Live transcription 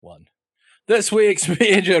This week's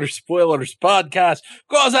Major Spoilers podcast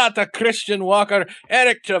goes out to Christian Walker,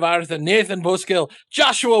 Eric Trevarthen, Nathan Buskill,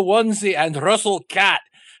 Joshua Onesie, and Russell Catt.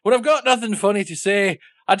 When I've got nothing funny to say,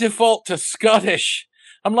 I default to Scottish.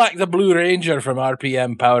 I'm like the Blue Ranger from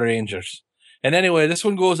RPM Power Rangers. And anyway, this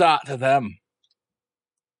one goes out to them.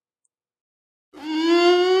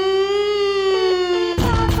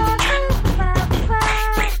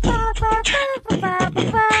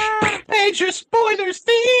 Major Spoilers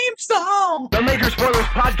theme song. The Major Spoilers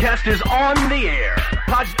podcast is on the air.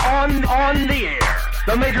 On the air.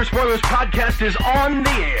 The Major Spoilers podcast is on the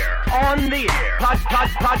air. On the air.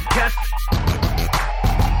 Podcast.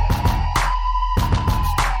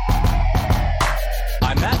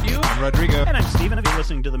 I'm Matthew. I'm Rodrigo. And I'm Steven. If you're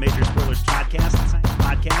listening to the Major Spoilers podcast.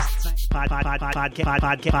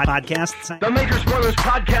 The Major Spoilers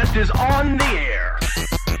podcast is on the air.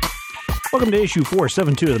 Welcome to issue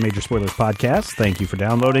 472 of the Major Spoilers podcast. Thank you for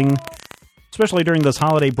downloading. Especially during this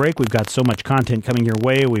holiday break, we've got so much content coming your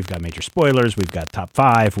way. We've got Major Spoilers, we've got Top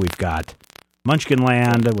 5, we've got Munchkin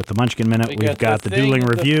Land with the Munchkin Minute, we've got the Dueling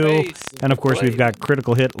Review, and of course we've got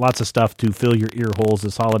Critical Hit, lots of stuff to fill your ear holes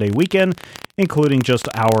this holiday weekend, including just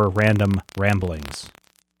our random ramblings.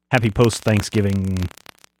 Happy post-Thanksgiving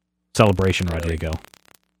celebration, Rodrigo.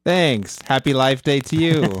 Thanks. Happy Life Day to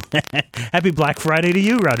you. Happy Black Friday to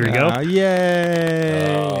you, Rodrigo.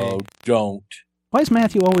 Yay. Oh, don't Why is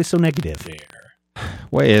Matthew always so negative? dare.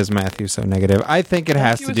 Why is Matthew so negative? I think it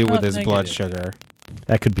has Matthew to is do with not his blood negative. sugar.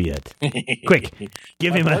 That could be it. Quick,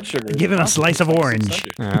 give him a slice of orange.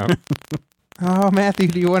 Oh. Oh, Matthew,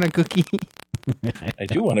 do you want a cookie? I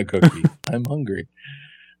do want a cookie. I'm hungry.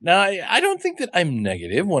 Now, I don't think that I'm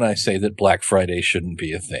negative when I say that Black Friday shouldn't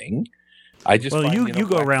be a thing. I just Well, find, you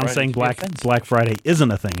go Black around Friday saying to be offensive. Black Friday isn't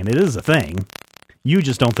a thing, and it is a thing. You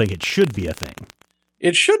just don't think it should be a thing.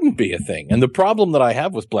 It shouldn't be a thing. And the problem that I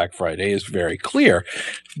have with Black Friday is very clear.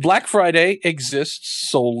 Black Friday exists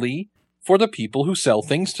solely for the people who sell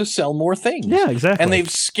things to sell more things. Yeah, exactly. And they've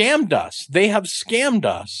scammed us. They have scammed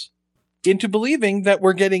us into believing that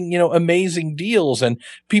we're getting, amazing deals, and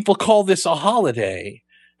people call this a holiday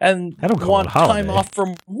and I don't call want it a holiday. time off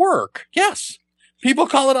from work. Yes. People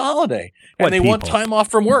call it a holiday. And What they want people? time off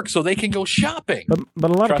from work so they can go shopping. But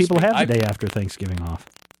a lot of Trust people me, have the day after Thanksgiving off.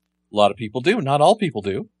 A lot of people do. Not all people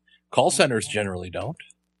do. Call centers generally don't.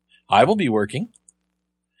 I will be working.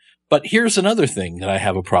 But here's another thing that I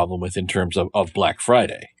have a problem with in terms of Black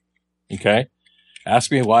Friday. Okay?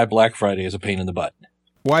 Ask me why Black Friday is a pain in the butt.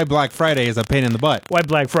 Why Black Friday is a pain in the butt? Why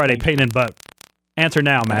Black Friday pain in butt? Answer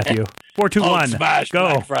now, Matthew. 421. Smash Go.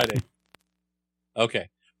 Black Friday. Okay.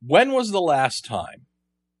 When was the last time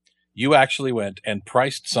you actually went and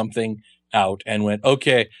priced something out and went,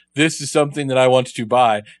 okay, this is something that I want to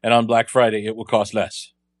buy, and on Black Friday it will cost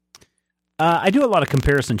less? I do a lot of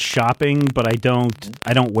comparison shopping, but I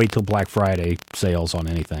don't wait till Black Friday sales on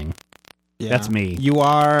anything. Yeah. That's me. You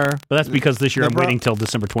are. But that's because this year The I'm waiting till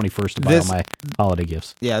December 21st to buy all my holiday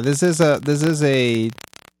gifts. Yeah, this is a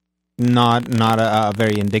not a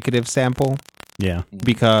very indicative sample, Yeah.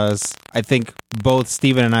 because I think both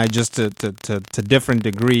Steven and I, just to different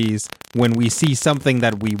degrees, when we see something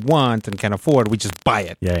that we want and can afford, we just buy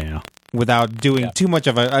it Yeah. without doing too much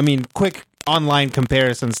of quick online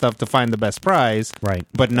comparison stuff to find the best price, Right.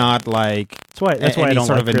 but not like That's why I any don't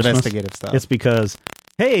sort like of Christmas. investigative stuff. It's because,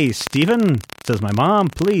 hey, Stephen, says my mom,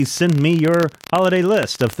 please send me your holiday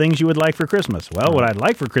list of things you would like for Christmas. Well, what I'd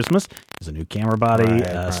like for Christmas is a new camera body, Right,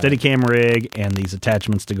 a right. Steadicam rig, and these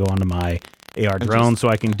attachments to go onto my AR drone so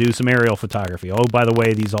I can do some aerial photography. Oh, by the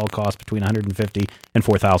way, these all cost between $150 and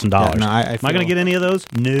 $4,000. Yeah, no, I Am I feel- going to get any of those?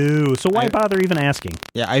 No. So why bother even asking?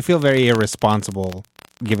 Yeah, I feel very irresponsible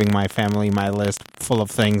giving my family my list full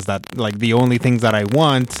of things that, like, the only things that I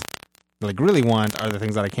want, like really want, are the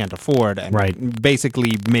things that I can't afford, and Right.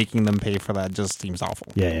 basically making them pay for that just seems awful.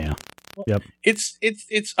 Yeah. Yep.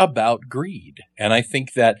 It's about greed. And I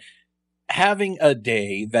think that having a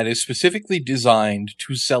day that is specifically designed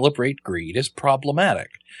to celebrate greed is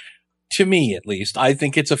problematic. To me, at least, I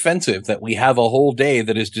think it's offensive that we have a whole day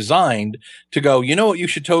that is designed to go, you know what you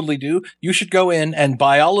should totally do? You should go in and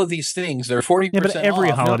buy all of these things. They're 40% Yeah, but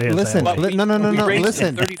every off. holiday is Listen, that way. no, We raised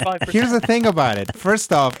it listen. 35%. Here's the thing about it.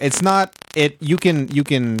 First off, it's not it. You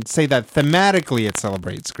can say that thematically it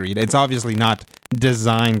celebrates greed. It's obviously not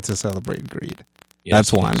designed to celebrate greed. Yes,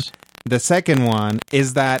 That's it one. is. The second one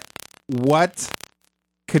is that what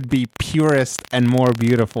could be purest and more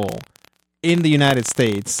beautiful in the United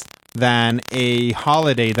States than a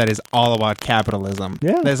holiday that is all about capitalism.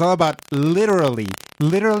 Yeah. That's all about literally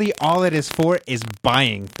all it is for is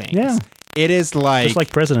buying things. Yeah. It is like Just like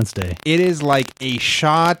President's Day. it is like a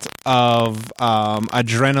shot of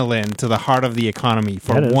adrenaline to the heart of the economy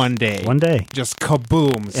for That is. one day. One day. Just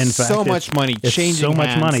kaboom! In fact, so much money It's changing so much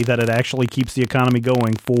hands. money that it actually keeps the economy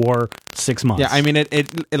going for 6 months. Yeah, I mean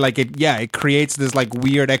it creates this like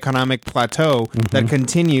weird economic plateau that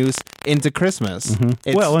continues into Christmas.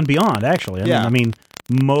 It's- well, and beyond, actually. Yeah. I mean,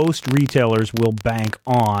 most retailers will bank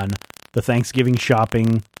on the Thanksgiving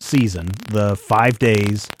shopping season, the 5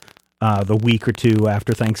 days, the week or two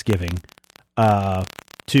after Thanksgiving,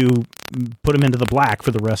 to put them into the black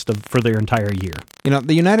for their entire year. You know,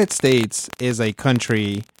 the United States is a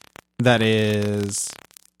country that is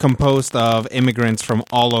composed of immigrants from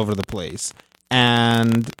all over the place.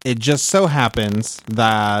 And it just so happens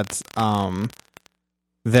that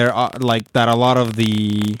there are that a lot of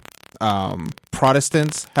the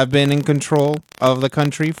Protestants have been in control of the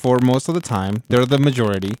country for most of the time. They're the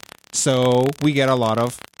majority. So we get a lot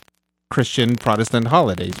of Christian Protestant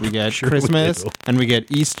holidays. We get Sure we Christmas do. and we get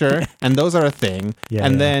Easter, and those are a thing. Yeah,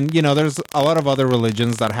 and yeah. then, you know, there's a lot of other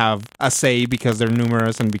religions that have a say because they're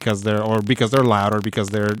numerous and because they're loud or because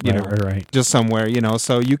they're, you know, Right. just somewhere, you know,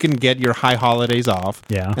 so you can get your high holidays off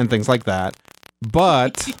Yeah. and things like that.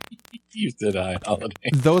 But You said holiday.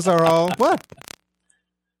 those are all what?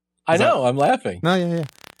 I know. I'm laughing. No, yeah.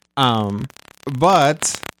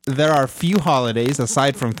 But there are few holidays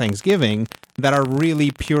aside from Thanksgiving that are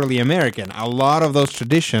really purely American. A lot of those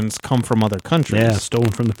traditions come from other countries. Yeah,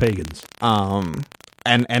 stolen from the pagans.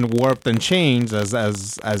 And warped and changed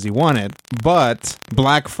as you want it. But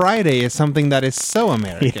Black Friday is something that is so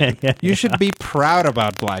American. You should be proud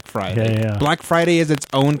about Black Friday. Yeah. Black Friday is its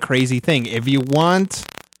own crazy thing. If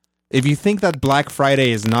you think that Black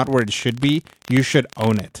Friday is not where it should be, you should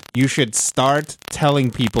own it. You should start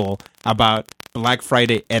telling people about Black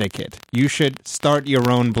Friday etiquette. You should start your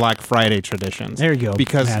own Black Friday traditions. There you go.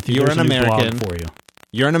 Because Matthew, you're there's an a new blog American. for you.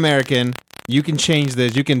 You're an American. You can change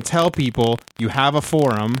this. You can tell people you have a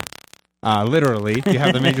forum. Literally, you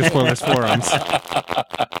have the Major Spoilers forums.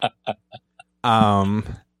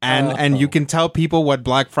 And you can tell people what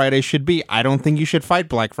Black Friday should be. I don't think you should fight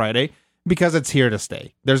Black Friday because it's here to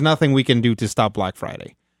stay. There's nothing we can do to stop Black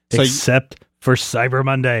Friday. So Except for Cyber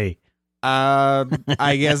Monday.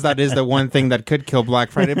 I guess that is the one thing that could kill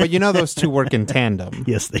Black Friday. But you know those two work in tandem.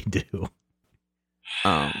 Yes, they do.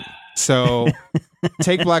 So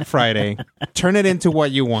take Black Friday, turn it into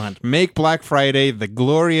what you want. Make Black Friday the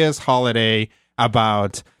glorious holiday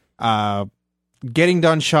about getting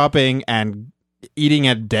done shopping and eating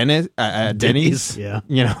at Denny's. Yeah.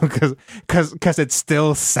 You know, because it's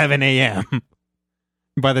still 7 a.m.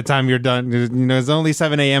 by the time you're done. You know, it's only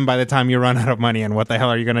 7 a.m. by the time you run out of money. And what the hell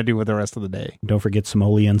are you going to do with the rest of the day? Don't forget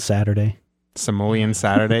Simoleon Saturday. Simoleon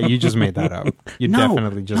Saturday? You just made that up. You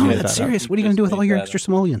definitely just made that that's up. serious. What are you going to do with all your extra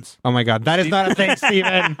simoleons? Oh my God, that is not a thing,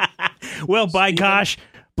 Steven. Well, by gosh,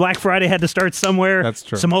 Black Friday had to start somewhere. That's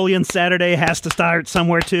true. Simoleon Saturday has to start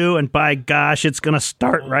somewhere too, and by gosh, it's going to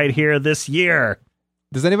start right here this year.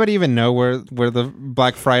 Does anybody even know where the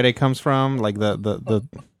Black Friday comes from? Like the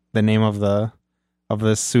name of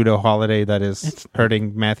this pseudo holiday that is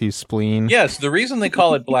hurting Matthew's spleen? Yes, the reason they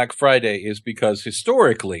call it Black Friday is because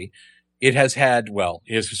historically it has had,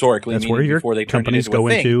 historically, That's meaning where your before they turned companies it into go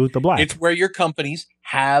a thing, into the black. it's where your companies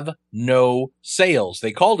have no sales.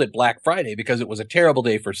 They called it Black Friday because it was a terrible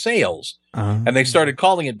day for sales. And they started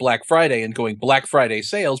calling it Black Friday and going Black Friday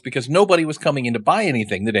sales because nobody was coming in to buy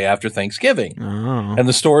anything the day after Thanksgiving. And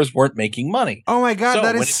the stores weren't making money. Oh my God, So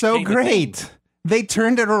that when is it so became a great. thing- They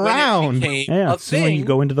turned it around. When it became Yeah, a so when you thing,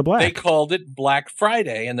 go into the black. they called it Black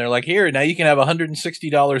Friday, and they're like, here, now you can have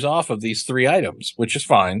 $160 off of these 3 items, which is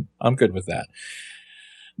fine. I'm good with that.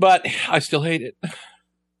 But I still hate it.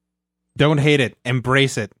 Don't hate it.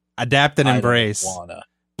 Embrace it. Adapt and embrace. I don't wanna.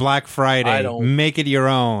 Black I Friday. don't- Make it your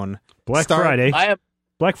own. Black Friday.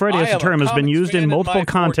 Black Friday I as a am a term has been comics used fan in in multiple my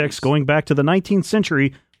contexts 40s. going back to the 19th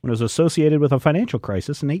century when it was associated with a financial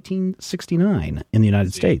crisis in 1869 in the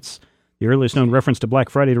United States. The earliest known reference to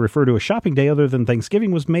Black Friday to refer to a shopping day other than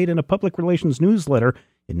Thanksgiving was made in a public relations newsletter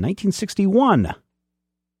in 1961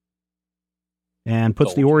 and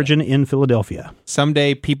puts the origin in Philadelphia.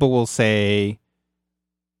 Someday people will say,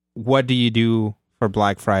 what do you do for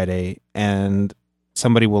Black Friday? And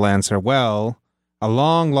somebody will answer, well, a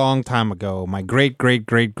long, long time ago, my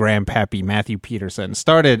great-great-great-grandpappy Matthew Peterson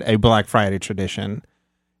started a Black Friday tradition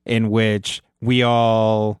in which we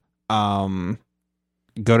all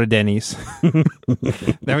go to Denny's.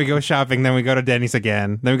 Then we go shopping. Then we go to Denny's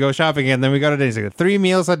again. Then we go shopping again. Then we go to Denny's again. 3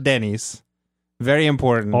 meals at Denny's. Very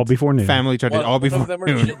important. All before noon. Family tradition. All before One of them are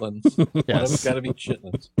noon. chitlins. One of Yes. them's got to be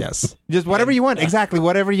chitlins. Yes. Just whatever you want. Exactly.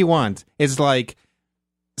 Whatever you want. It's like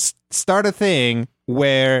start a thing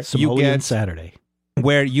where you Samoan get Saturday.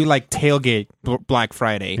 where you like tailgate Black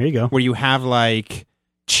Friday. There you go. Where you have like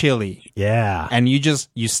chili, Yeah. and you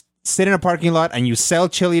sit in a parking lot and you sell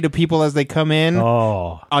chili to people as they come in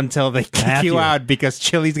until they kick Matthew. you out because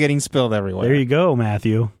chili's getting spilled everywhere. There you go,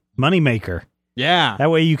 Matthew. Moneymaker. Yeah.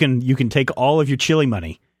 That way you can take all of your chili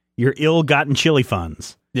money, your ill-gotten chili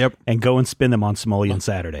funds, Yep. and go and spend them on Simoleon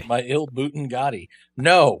Saturday. My ill Bugatti.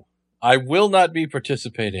 No, I will not be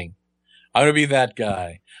participating. I'm going to be that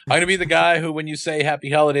guy. I'm going to be the guy who, when you say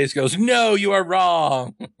happy holidays, goes, no, you are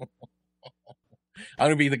wrong. I'm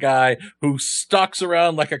going to be the guy who stalks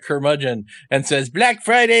around like a curmudgeon and says, Black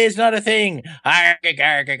Friday is not a thing. But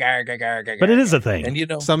it is a thing. And you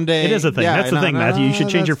know, Someday It is a thing. yeah, That's the no, thing, no, Matthew. You should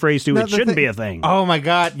change your that's- phrase to, no, it the shouldn't thing- be a thing. Oh my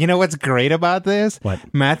God. You know what's great about this? What?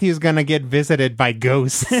 Matthew's going to get visited by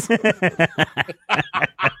ghosts.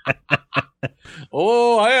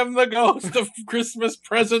 oh, I am the ghost of Christmas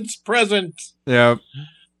presents present. Yep.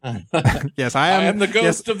 Yes, I am. the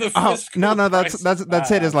ghost of the fiscal no,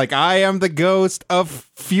 that's it. It's like I am the ghost of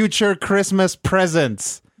future Christmas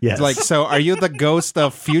presents. Yes. It's like, so are you the ghost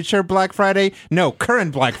of future Black Friday? No,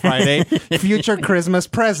 current Black Friday, future Christmas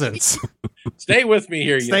presents. Stay with me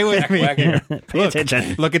here, you Stay with me. jackwagon. Pay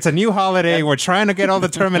attention. Look, it's a new holiday. We're trying to get all the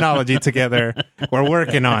terminology together. We're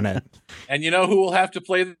working on it. And you know who will have to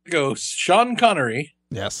play the ghost? Sean Connery,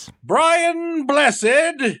 Yes. Brian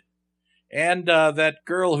Blessed, and that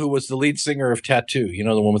girl who was the lead singer of Tattoo. You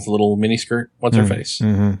know, the one with the little miniskirt? What's her face?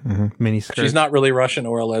 Mini skirt. She's not really Russian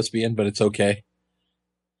or a lesbian, but it's okay.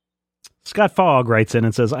 Scott Fogg writes in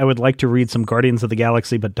and says, I would like to read some Guardians of the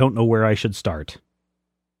Galaxy, but don't know where I should start.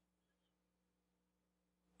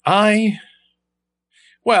 I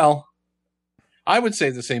would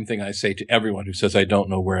say the same thing I say to everyone who says I don't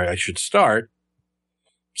know where I should start.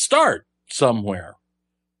 Start somewhere.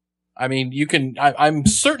 I mean, I'm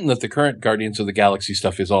certain that the current Guardians of the Galaxy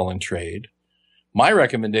stuff is all in trade. My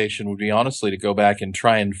recommendation would be honestly to go back and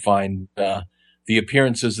try and find the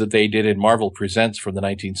appearances that they did in Marvel Presents from the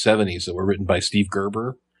 1970s that were written by Steve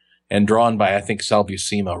Gerber and drawn by, I think, Sal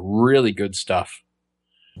Buscema. Really good stuff.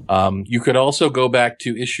 You could also go back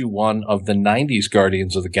to issue 1 of the 90s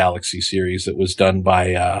Guardians of the Galaxy series that was done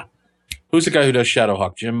by, who's the guy who does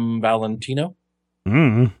Shadowhawk? Jim Valentino?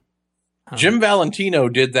 Jim Valentino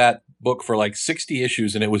did that book for like 60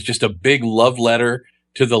 issues, and it was just a big love letter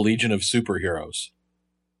to the Legion of Superheroes.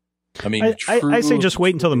 I mean, I say just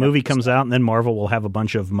wait until the movie comes out, and then Marvel will have a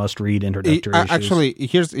bunch of must-read introductory issues. Actually,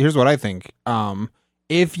 here's what I think.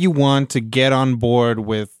 If you want to get on board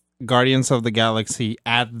with Guardians of the Galaxy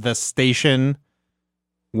at the station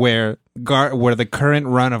where the current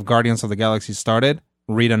run of Guardians of the Galaxy started,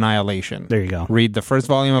 read Annihilation. There you go. Read the first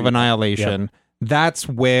volume of Annihilation. Yep. That's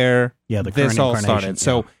where this all started.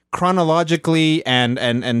 So chronologically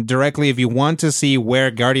and directly, if you want to see where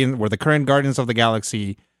the current Guardians of the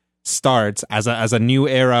Galaxy starts as a new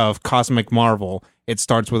era of cosmic Marvel, it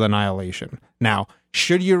starts with Annihilation. Now,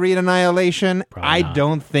 should you read Annihilation? I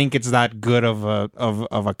don't think it's that good of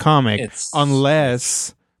a comic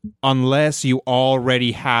unless you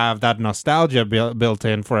already have that nostalgia built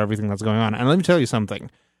in for everything that's going on. And let me tell you something.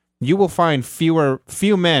 You will find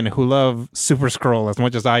few men who love Super Skrull as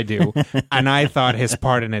much as I do, and I thought his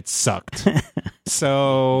part in it sucked.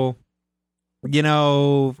 So,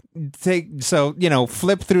 flip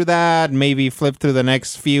through that, maybe flip through the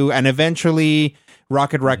next few, and eventually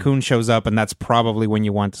Rocket Raccoon shows up, and that's probably when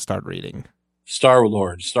you want to start reading.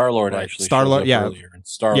 Star-Lord actually Star-Lord, shows up earlier. And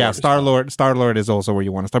Star-Lord is also where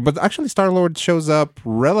you want to start. But actually, Star-Lord shows up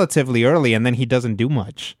relatively early, and then he doesn't do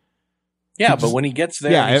much. Yeah, but when he gets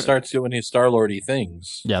there, he starts doing his Star-Lord-y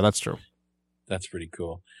things. Yeah, that's true. That's pretty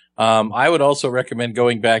cool. I would also recommend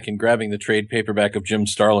going back and grabbing the trade paperback of Jim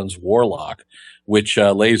Starlin's Warlock, which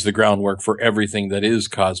lays the groundwork for everything that is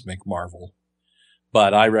Cosmic Marvel.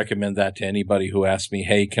 But I recommend that to anybody who asks me,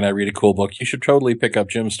 hey, can I read a cool book? You should totally pick up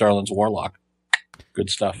Jim Starlin's Warlock. Good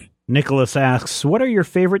stuff. Nicholas asks, what are your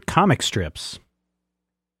favorite comic strips?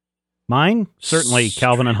 Mine? Certainly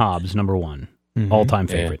Calvin and Hobbes, number 1. Mm-hmm. All-time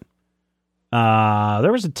favorite.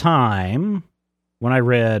 There was a time when I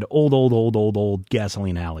read old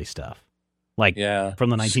Gasoline Alley stuff. Like from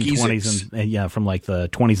the 1920s and from like the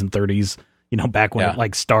 20s and 30s, back when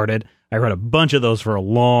it started. I read a bunch of those for a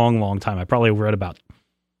long, long time. I probably read about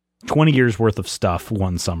 20 years worth of stuff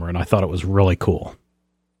one summer, and I thought it was really cool.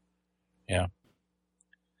 Yeah.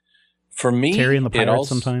 For me, Terry and the Pirates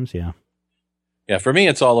sometimes, yeah. Yeah, for me,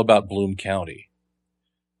 it's all about Bloom County.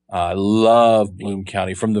 I love Bloom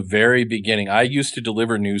County from the very beginning. I used to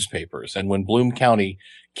deliver newspapers, and when Bloom County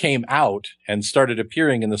came out and started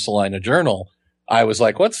appearing in the Salina Journal, I was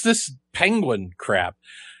like, what's this penguin crap?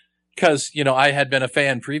 because, I had been a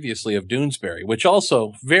fan previously of Doonesbury, which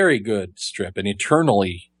also very good strip, an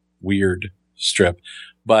eternally weird strip.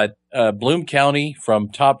 But Bloom County from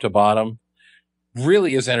top to bottom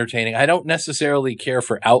really is entertaining. I don't necessarily care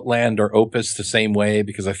for Outland or Opus the same way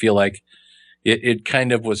because I feel like it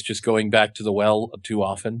kind of was just going back to the well too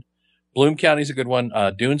often. Bloom County's a good one.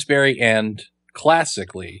 Doonesbury, and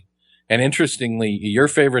classically, and interestingly, your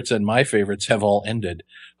favorites and my favorites have all ended.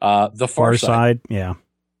 The Far Side. Yeah.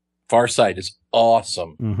 Far Side is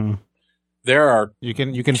awesome. Mm-hmm. There are You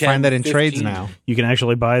can find that in 15 trades now. You can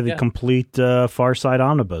actually buy the complete Far Side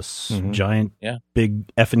omnibus, giant,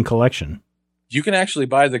 big effing collection. You can actually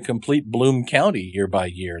buy the complete Bloom County year by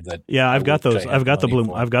year. I've got those. I've got the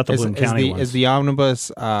Bloom. I've got the Bloom County ones. Is the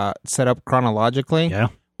omnibus set up chronologically? Yeah.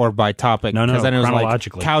 Or by topic? No, then it was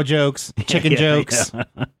chronologically. Like cow jokes, chicken jokes,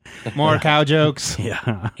 more cow jokes.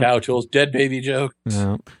 Yeah. Cow tools, dead baby joke.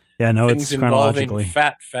 Yeah. Yeah, no, Things it's chronologically.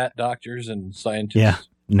 involving fat doctors and scientists. Yeah.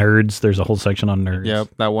 Nerds. There's a whole section on nerds. Yep,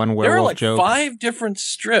 that one werewolf There are like joke. 5 different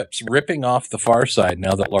strips ripping off the Far Side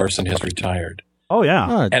now that Larson has retired. Oh, yeah.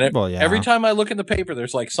 Oh, And well, yeah. every time I look in the paper,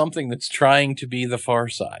 there's like something that's trying to be the Far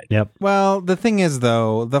Side. Yep. Well, the thing is,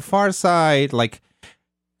 though, the Far Side, like,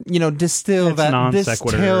 distill It's that non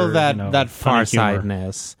sequitur, that Far funny humor.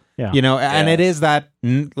 Sideness. Yeah. And Yeah. it is that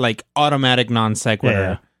like automatic non sequitur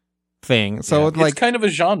Yeah. thing. So Yeah, like, it's kind of a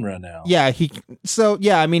genre now. yeah, he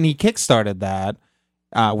kickstarted that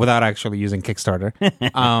without actually using Kickstarter.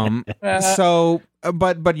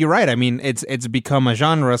 But you're right. I mean, it's become a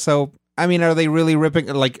genre. So I mean, are they really ripping?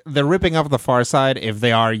 Like, they're ripping up the Far Side if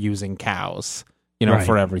they are using cows, Right.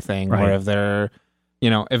 for everything, Right. or if they're,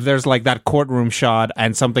 if there's like that courtroom shot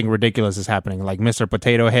and something ridiculous is happening, like Mr.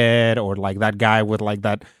 Potato Head, or like that guy with like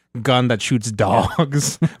that gun that shoots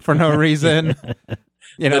dogs for no reason.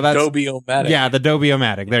 The That's Dobie-O-Matic. yeah, the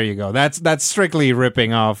Dobie-O-Matic. There you go. That's strictly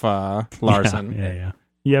ripping off Larson. Yeah.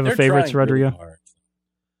 You have They're a favorites, trying really Rodrigo? hard.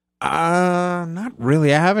 Not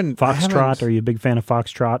really. I haven't. Foxtrot. Are you a big fan of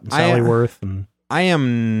Foxtrot and Sally Worth? And I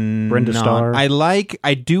am Brenda not. Starr?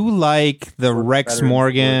 I do like the Rex better than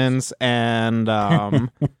Morgans and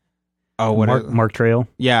Mark Trail.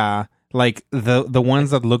 yeah, like the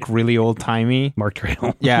ones that look really old timey. Mark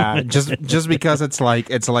Trail. Yeah, just because it's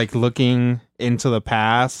like looking into the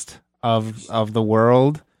past of the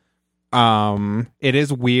world. It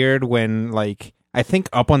is weird when, like, I think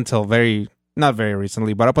up until not very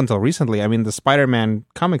recently, but up until recently, I mean, the Spider-Man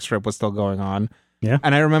comic strip was still going on. Yeah.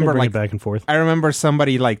 And I remember They bring like it back and forth. I remember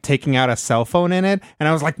somebody like taking out a cell phone in it, and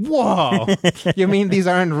I was like, "Whoa! You mean these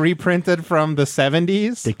aren't reprinted from the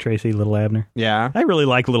 70s?" Dick Tracy, Little Abner. Yeah, I really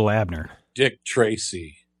like Little Abner. Dick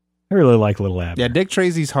Tracy. I really like Little Abner. yeah. Dick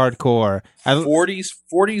Tracy's hardcore.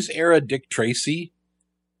 40s era Dick Tracy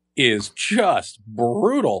is just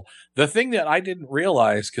brutal. The thing that I didn't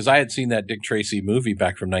realize, because I had seen that Dick Tracy movie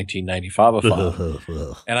back from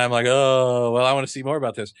 1995, and I'm like, oh, well, I want to see more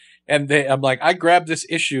about this. And I'm like, I grabbed this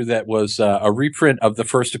issue that was a reprint of the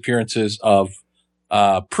first appearances of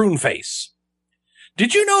Prune Face.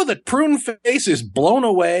 Did you know that Prune Face is blown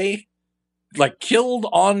away, like killed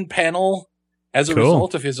on panel as a Cool.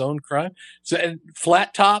 result of his own crime? So, and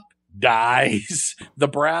Flat Top dies. The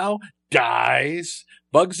Brow dies.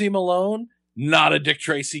 Bugsy Malone, not a Dick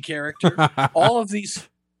Tracy character. all of these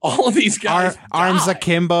guys. Arms die.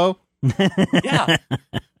 akimbo. Yeah.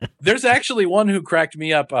 There's actually one who cracked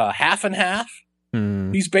me up half and half.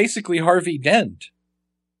 Hmm, He's basically Harvey Dent.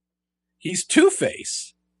 He's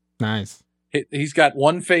Two-Face. nice. He's got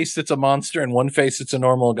one face that's a monster and one face that's a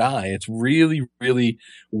normal guy. It's really, really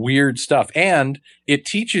weird stuff. And it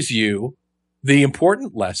teaches you the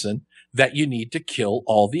important lesson that you need to kill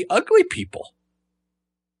all the ugly people.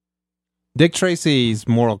 Dick Tracy's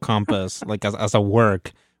moral compass, like as a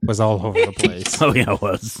work, was all over the place. Oh, yeah, it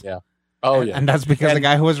was. Oh, yeah. And that's because the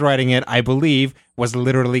guy who was writing it, I believe, was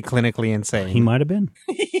literally clinically insane. He might have been.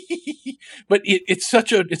 But it's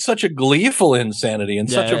such a gleeful insanity and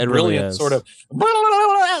such Yeah, a it really brilliant is. sort of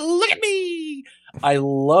look at me. I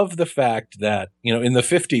love the fact that, in the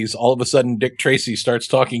 50s, all of a sudden Dick Tracy starts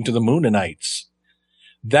talking to the Moonanites.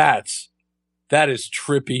 That is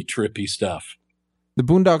trippy stuff. The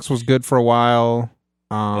Boondocks was good for a while.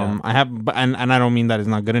 Yeah. I have, and I don't mean that it's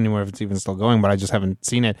not good anymore if it's even still going, but I just haven't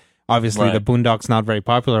seen it. Obviously, Right. the Boondocks not very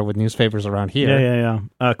popular with newspapers around here.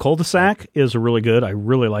 Yeah. Cul-de-sac is really good. I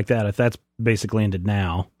really like that. If that's basically ended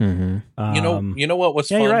now. Mm-hmm. You know what was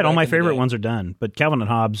Yeah, fun you're right. All back my in the favorite day? ones are done. But Calvin and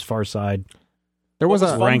Hobbes, Far Side. There What was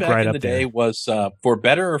was a fun rank back right in up the there. day was for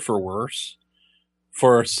better or for worse,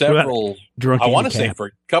 for several, Drunk I want to Andy say Cap. for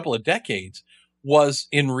a couple of decades, was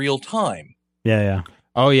in real time. Yeah.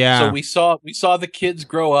 Oh yeah. So we saw the kids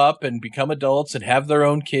grow up and become adults and have their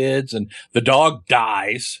own kids, and the dog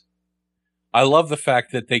dies. I love the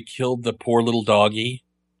fact that they killed the poor little doggy.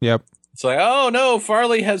 Yep. It's like, oh no,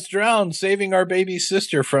 Farley has drowned, saving our baby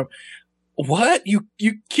sister from. What? You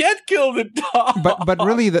can't kill the dog. But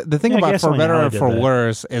really, the thing about For Better or For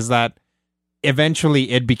Worse is that eventually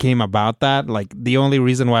it became about that. Like, the only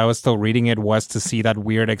reason why I was still reading it was to see that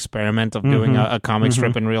weird experiment of doing a comic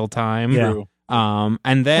strip in real time. Yeah.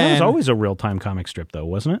 And then it was always a real time comic strip, though,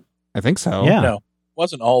 wasn't it? I think so. Yeah. No, it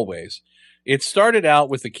wasn't always. It started out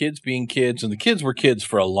with the kids being kids, and the kids were kids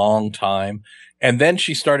for a long time. And then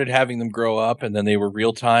she started having them grow up, and then they were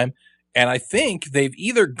real time. And I think they've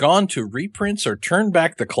either gone to reprints or turned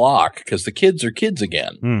back the clock because the kids are kids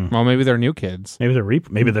again. Well, maybe they're new kids. Maybe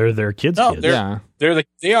they're their kids. No, kids.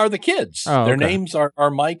 they are the kids. Oh, their okay. names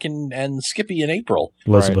are Mike and Skippy and April.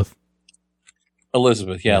 Elizabeth.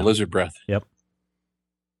 Elizabeth, yeah, Lizard Breath. Yep.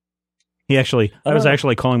 I was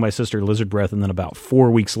actually calling my sister Lizard Breath, and then about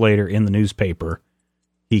 4 weeks later in the newspaper,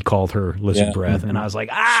 he called her Lizard Breath, and I was like,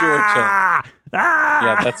 Yeah,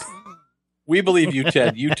 we believe you,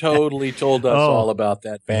 Ted. You totally told us all about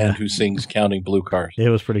that band who sings Counting Blue Cars. It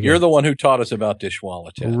was pretty good. You're the one who taught us about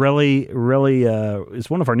Dishwalla, Ted. Really, is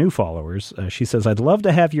one of our new followers. She says, I'd love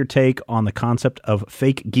to have your take on the concept of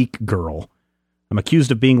fake geek girl. I'm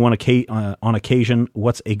accused of being one on occasion.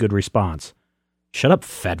 What's a good response? Shut up,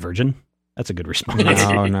 fat virgin. That's a good response.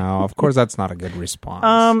 No, of course that's not a good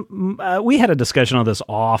response. We had a discussion on this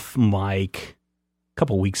off mic a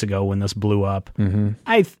couple weeks ago when this blew up. Mm-hmm.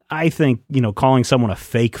 I think, calling someone a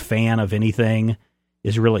fake fan of anything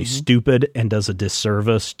is really stupid and does a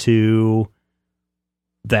disservice to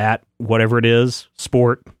that, whatever it is,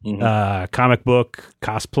 sport, comic book,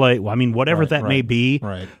 cosplay. Well, I mean, whatever that may be.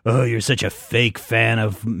 Right. Oh, you're such a fake fan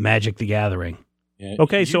of Magic the Gathering. Yeah,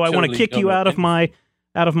 okay, so I want to kick you out of my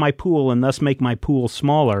pool and thus make my pool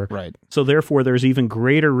smaller. Right. So therefore, there's even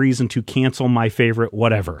greater reason to cancel my favorite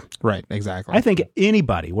whatever. Right, exactly. I think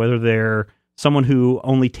anybody, whether they're someone who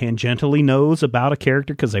only tangentially knows about a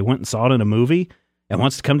character because they went and saw it in a movie and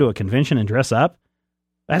wants to come to a convention and dress up,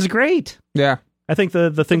 that's great. Yeah. I think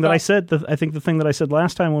the thing that I said, the thing that I said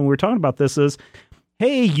last time when we were talking about this is,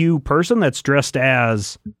 hey, you person that's dressed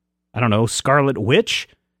as, I don't know, Scarlet Witch.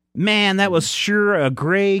 Man, that was sure a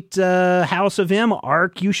great House of M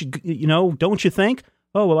arc. You should, don't you think?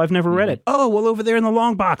 Oh, well, I've never read it. Oh, well, over there in the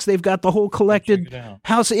long box, they've got the whole collected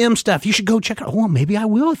House of M stuff. You should go check it out. Oh, well, maybe I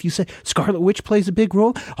will if you say Scarlet Witch plays a big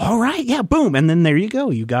role. All right, yeah, boom. And then there you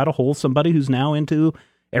go. You got somebody who's now into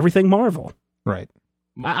everything Marvel. Right.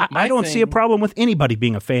 I don't see a problem with anybody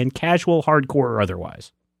being a fan, casual, hardcore, or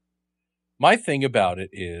otherwise. My thing about it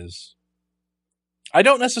is, I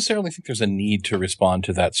don't necessarily think there's a need to respond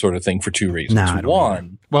to that sort of thing for two reasons.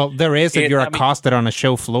 One, well, there is if you're accosted on a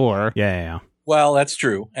show floor. Yeah. Well, that's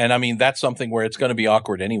true. And I mean, that's something where it's going to be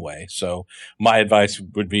awkward anyway. So my advice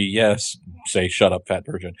would be, yes, say, shut up, fat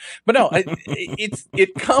virgin. But no,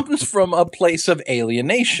 it comes from a place of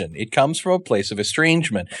alienation. It comes from a place of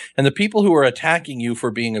estrangement. And the people who are attacking you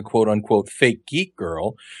for being a quote unquote fake geek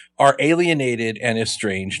girl are alienated and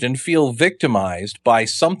estranged and feel victimized by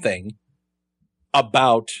something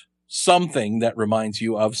about something that reminds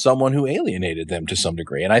you of someone who alienated them to some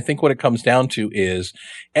degree. And I think what it comes down to is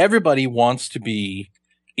everybody wants to be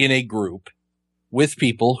in a group with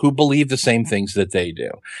people who believe the same things that they do.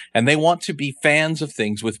 And they want to be fans of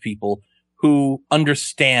things with people who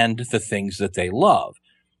understand the things that they love.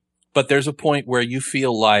 But there's a point where you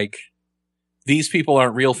feel like these people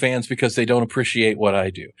aren't real fans because they don't appreciate what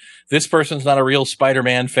I do. This person's not a real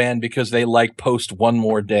Spider-Man fan because they like Post One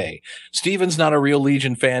More Day. Steven's not a real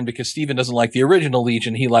Legion fan because Steven doesn't like the original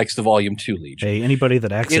Legion. He likes the Volume 2 Legion. Hey, anybody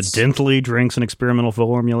that accidentally drinks an experimental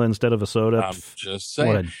formula instead of a soda. I'm just saying.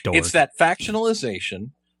 What a dork. It's that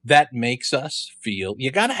factionalization that makes us feel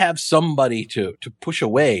you got to have somebody to push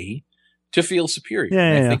away to feel superior.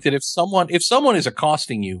 Yeah, I think that if someone is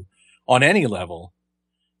accosting you on any level,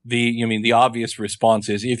 the obvious response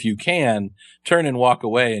is, if you can, turn and walk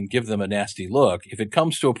away and give them a nasty look. If it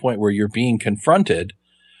comes to a point where you're being confronted,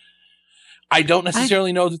 I don't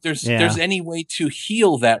necessarily know that there's any way to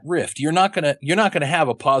heal that rift. You're not gonna have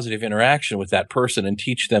a positive interaction with that person and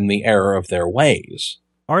teach them the error of their ways.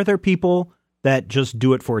 Are there people that just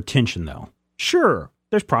do it for attention, though? Sure.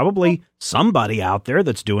 There's probably somebody out there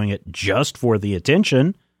that's doing it just for the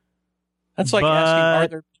attention. That's like asking, are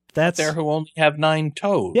there that's there who only have 9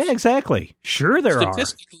 toes? Yeah, exactly. Sure, there are.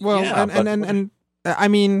 Well, yeah, and I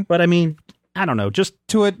mean, I don't know. Just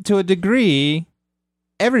to a degree,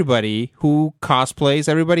 everybody who cosplays,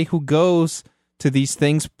 everybody who goes to these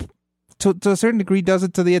things, to a certain degree, does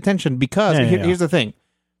it to the attention. Because here's the thing: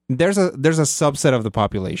 there's a subset of the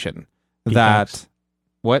population Peacocks. that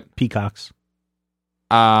what? Peacocks.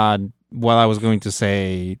 Well, I was going to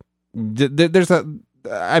say there's a.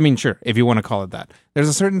 I mean, sure, if you want to call it that. There's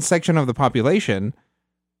a certain section of the population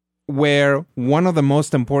where one of the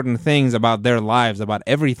most important things about their lives, about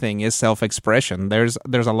everything, is self-expression. There's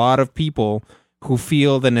a lot of people who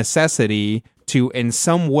feel the necessity to, in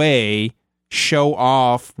some way, show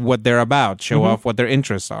off what they're about, show off what their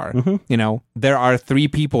interests are. You know, there are 3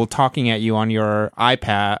 people talking at you on your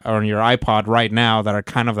iPad or on your iPod right now that are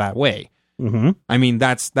kind of that way. I mean,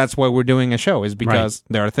 that's why we're doing a show, is because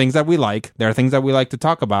there are things that we like. There are things that we like to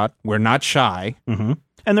talk about. We're not shy. And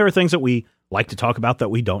there are things that we like to talk about that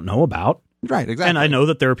we don't know about. Right, exactly. And I know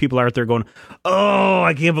that there are people out there going, oh,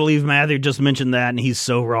 I can't believe Matthew just mentioned that and he's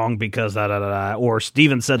so wrong because da-da-da-da. Or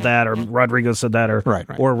Steven said that, or Rodrigo said that, or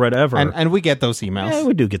or whatever. And we get those emails. Yeah,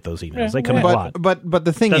 we do get those emails. They come in a lot. But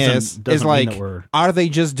the thing is like, are they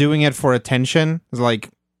just doing it for attention? It's like,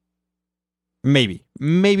 maybe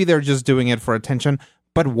they're just doing it for attention,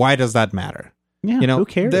 but why does that matter? Yeah, you know, who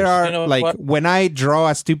cares? There are, you know, like, when I draw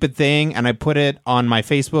a stupid thing and I put it on my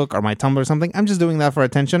Facebook or my Tumblr or something, I'm just doing that for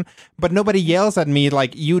attention. But nobody yells at me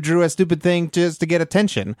like, you drew a stupid thing just to get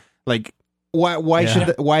attention. Like, why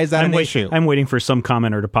is that an issue? I'm waiting for some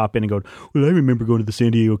commenter to pop in and go, well, I remember going to the San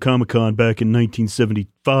Diego Comic-Con back in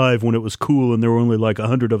 1975 when it was cool and there were only like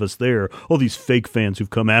 100 of us there. All these fake fans who've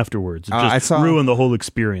come afterwards. It just ruined the whole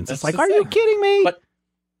experience. It's like, are you kidding me? But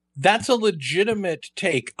that's a legitimate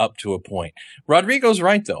take up to a point. Rodrigo's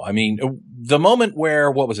right, though. I mean, the moment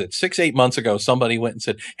where, 6-8 months ago, somebody went and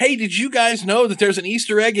said, hey, did you guys know that there's an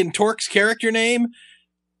Easter egg in Torque's character name?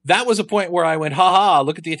 That was a point where I went, haha,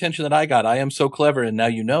 look at the attention that I got. I am so clever, and now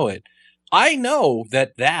you know it. I know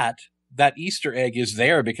that Easter egg is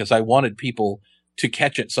there because I wanted people to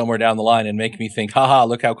catch it somewhere down the line and make me think, haha,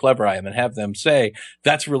 look how clever I am, and have them say,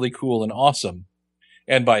 that's really cool and awesome.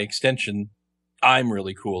 And by extension, I'm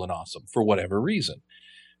really cool and awesome for whatever reason.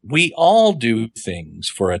 We all do things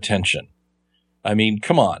for attention. I mean,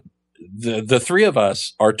 come on. The 3 of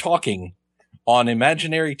us are talking on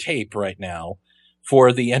imaginary tape right now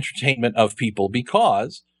for the entertainment of people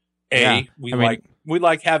because we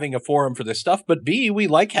like having a forum for this stuff, but B, we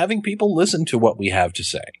like having people listen to what we have to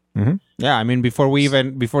say. Yeah, I mean,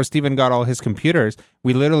 before Steven got all his computers,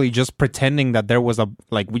 we literally just pretending that there was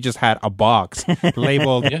we just had a box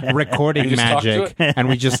labeled recording magic, and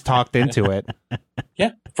we just talked into it.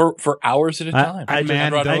 Yeah, for hours at a time.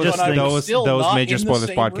 Those Major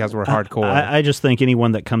Spoilers podcasts were hardcore. I just think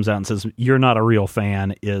anyone that comes out and says you're not a real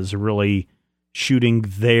fan is really shooting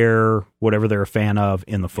whatever they're a fan of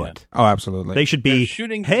in the foot. Yeah. Oh, absolutely. They should be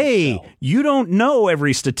shooting. Hey, you don't know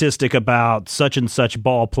every statistic about such and such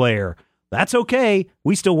ball player. That's okay.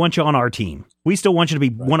 We still want you on our team. We still want you to be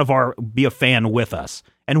be a fan with us,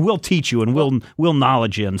 and we'll teach you and we'll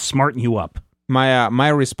knowledge you and smarten you up. My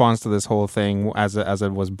response to this whole thing as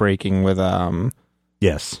it was breaking with that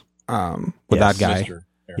guy.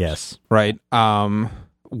 Yes. Right.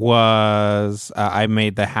 Was I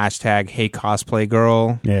made the hashtag Hey Cosplay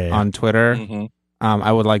Girl on Twitter. I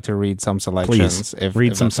would like to read some selections. Please,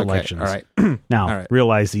 read some selections. Okay. All right. Now,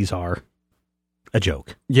 realize these are a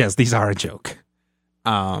joke. Yes, these are a joke.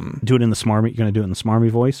 Do it in the smarmy. You're going to do it in the smarmy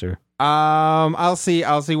voice, or I'll see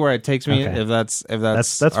where it takes me. Okay. If that's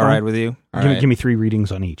all right with you. Give me 3 readings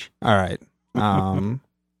on each. All right.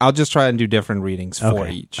 I'll just try and do different readings for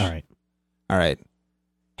each. All right.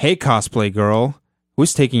 Hey Cosplay Girl.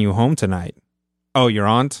 Who's taking you home tonight? Oh, your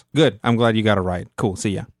aunt? Good. I'm glad you got it right. Cool.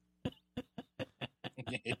 See ya.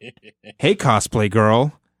 Hey, Cosplay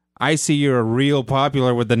Girl. I see you're real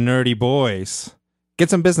popular with the nerdy boys. Get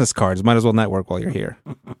some business cards. Might as well network while you're here.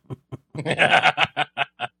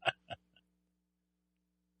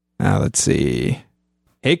 Now, let's see.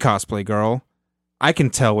 Hey, Cosplay Girl. I can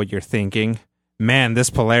tell what you're thinking. Man, this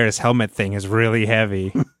Polaris helmet thing is really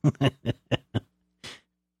heavy.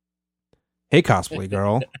 Hey, Cosplay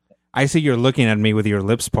Girl. I see you're looking at me with your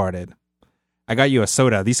lips parted. I got you a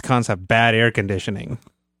soda. These cons have bad air conditioning.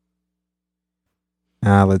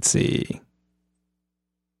 Let's see.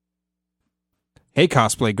 Hey,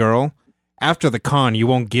 Cosplay Girl. After the con, you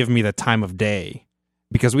won't give me the time of day.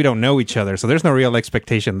 Because we don't know each other, so there's no real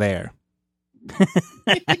expectation there.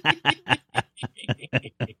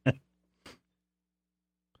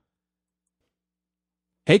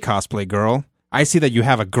 Hey, Cosplay Girl. I see that you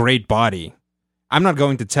have a great body. I'm not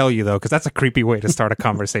going to tell you, though, because that's a creepy way to start a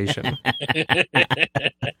conversation.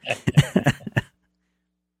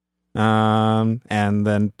 And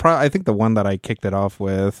then I think the one that I kicked it off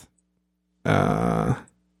with, hey,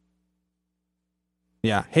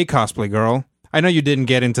 Cosplay Girl. I know you didn't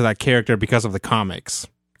get into that character because of the comics.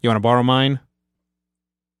 You want to borrow mine?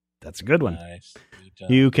 That's a good one. Nice.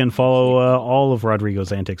 You can follow all of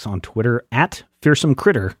Rodrigo's antics on Twitter at Fearsome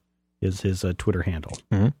Critter is his Twitter handle.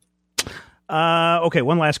 Okay,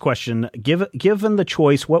 one last question. Given the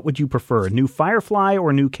choice, what would you prefer? New Firefly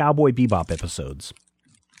or new Cowboy Bebop episodes?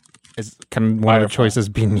 Can one of the choices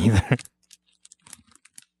be neither?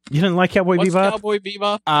 You didn't like Cowboy What's Bebop? Cowboy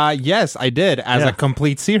Bebop? Yes, I did, as a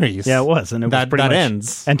complete series. Yeah, it was, and it was pretty much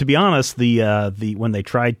ends. And to be honest, the when they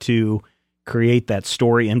tried to create that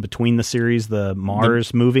story in between the series, the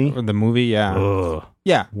Mars movie, The movie, yeah. ugh,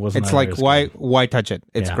 Yeah. Wasn't It's that like, very why touch it?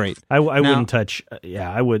 It's yeah. great. I wouldn't touch.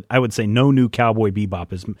 I would say no new Cowboy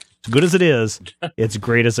Bebop. As good as it is, it's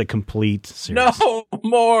great as a complete series. No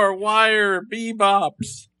more Wire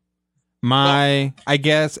Bebops. I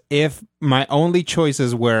guess if my only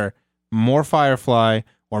choices were more Firefly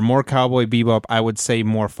or more Cowboy Bebop, I would say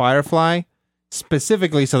more Firefly,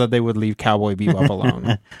 specifically so that they would leave Cowboy Bebop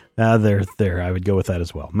alone. There. I would go with that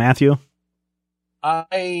as well. Matthew?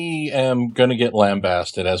 I am going to get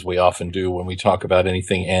lambasted, as we often do when we talk about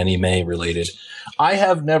anything anime related. I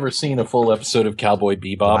have never seen a full episode of Cowboy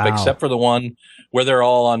Bebop, Wow. except for the one where they're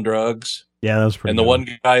all on drugs. Yeah, that was pretty And the good. one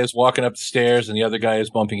guy is walking up the stairs and the other guy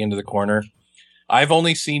is bumping into the corner. I've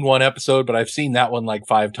only seen one episode, but I've seen that one like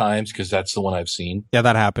 5 times because that's the one I've seen. Yeah,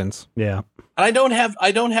 that happens. Yeah. And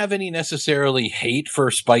I don't have any necessarily hate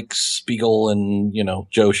for Spike Spiegel and,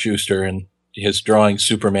 Joe Shuster and his drawing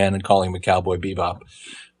Superman and calling him a Cowboy Bebop,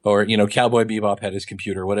 or, Cowboy Bebop had his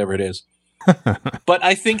computer, whatever it is. But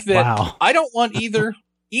I think that Wow. I don't want either,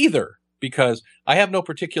 because I have no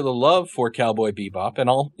particular love for Cowboy Bebop, and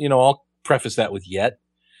I'll preface that with yet.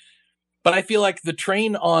 But I feel like the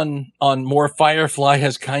train on more Firefly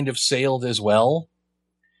has kind of sailed as well.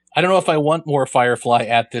 I don't know if I want more Firefly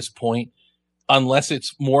at this point, unless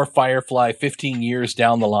it's more Firefly 15 years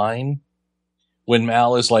down the line, when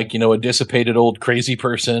Mal is like, a dissipated old crazy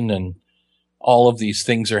person and all of these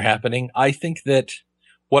things are happening. I think that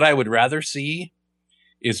what I would rather see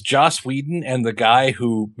is Joss Whedon and the guy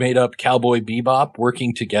who made up Cowboy Bebop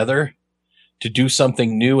working together to do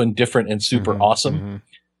something new and different and super awesome. Mm-hmm.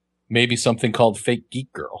 Maybe something called Fake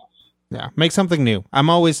Geek Girl. Yeah, make something new. I'm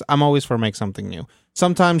always for make something new.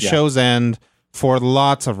 Sometimes shows end for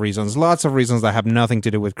lots of reasons that have nothing to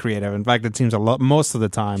do with creative. In fact, it seems most of the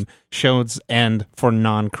time shows end for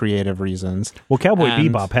non-creative reasons. Well, Cowboy And-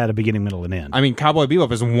 Bebop had a beginning, middle, and end. I mean, Cowboy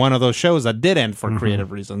Bebop is one of those shows that did end for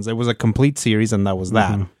creative reasons. It was a complete series, and that was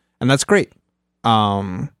that, and that's great.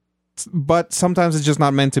 But sometimes it's just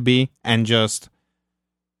not meant to be, and just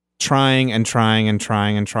trying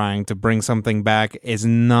to bring something back is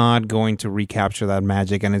not going to recapture that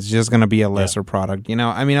magic, and it's just going to be a lesser product.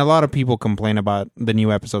 I mean, a lot of people complain about the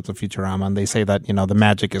new episodes of Futurama, and they say that, the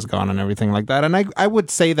magic is gone and everything like that. And I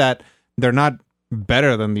would say that they're not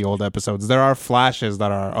better than the old episodes. There are flashes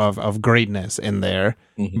that are of greatness in there,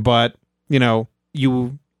 but,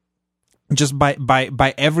 you just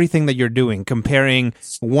by everything that you're doing, comparing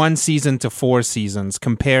one season to 4 seasons,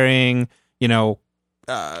 comparing,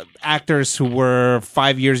 actors who were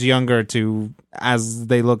 5 years younger to as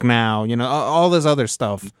they look now, all this other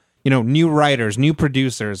stuff, new writers, new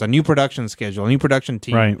producers, a new production schedule, a new production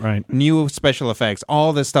team, Right. new special effects,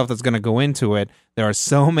 all this stuff that's going to go into it. There are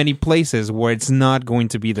so many places where it's not going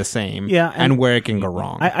to be the same, and where it can go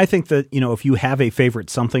wrong. I think that, if you have a favorite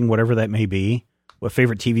something, whatever that may be, a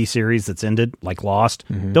favorite TV series that's ended, like Lost,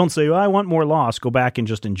 don't say, I want more Lost. Go back and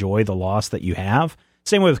just enjoy the Lost that you have.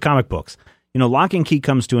 Same way with comic books. Lock and Key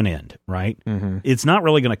comes to an end, right? It's not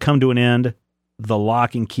really going to come to an end. The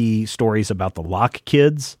Lock and Key stories about the Lock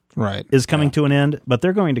kids is coming to an end, but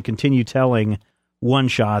they're going to continue telling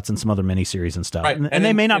one-shots and some other miniseries and stuff. Right. And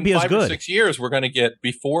they may not be as good. In 5 or good. 6 years, we're going to get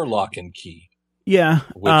Before Lock and Key. Yeah.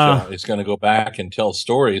 Which is going to go back and tell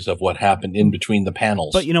stories of what happened in between the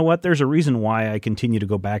panels. But you know what? There's a reason why I continue to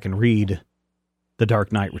go back and read The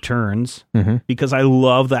Dark Knight Returns, because I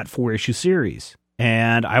love that 4-issue series.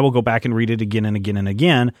 And I will go back and read it again and again and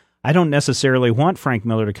again. I don't necessarily want Frank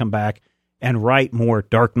Miller to come back and write more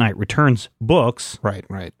Dark Knight Returns books. Right.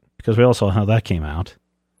 Because we all saw how that came out.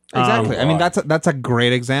 Exactly. I mean, that's a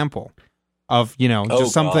great example of,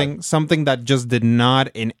 just something that just did not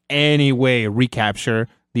in any way recapture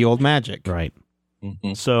the old magic. Right.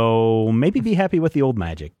 So maybe be happy with the old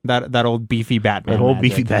magic. That old beefy Batman That old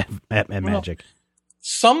magic. beefy Batman magic.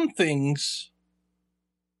 Some things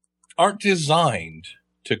aren't designed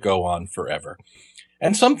to go on forever.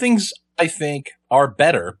 And some things, I think, are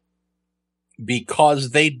better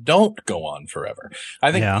because they don't go on forever.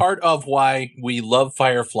 I think part of why we love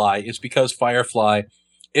Firefly is because Firefly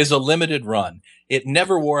is a limited run. It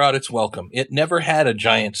never wore out its welcome. It never had a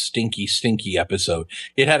giant stinky episode.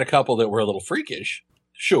 It had a couple that were a little freakish,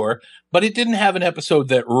 sure, but it didn't have an episode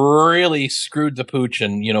that really screwed the pooch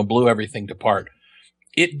and, blew everything to part.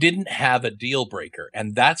 It didn't have a deal breaker,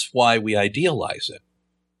 and that's why we idealize it.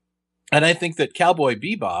 And I think that Cowboy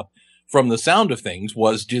Bebop, from the sound of things,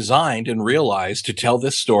 was designed and realized to tell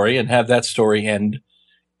this story and have that story end.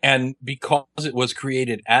 And because it was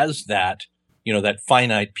created as that, that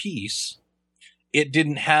finite piece, it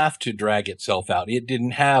didn't have to drag itself out. It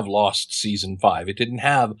didn't have Lost Season 5. It didn't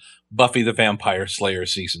have Buffy the Vampire Slayer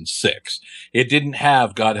Season 6. It didn't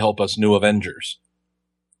have, God Help Us, New Avengers.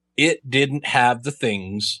 It didn't have the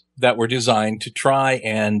things that were designed to try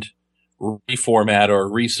and reformat or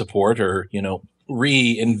resupport or,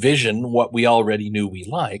 re-envision what we already knew we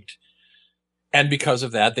liked. And because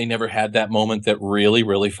of that, they never had that moment that really,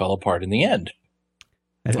 really fell apart in the end.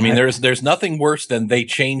 I mean, there's nothing worse than they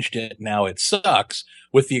changed it, now it sucks,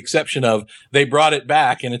 with the exception of they brought it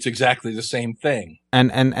back and it's exactly the same thing.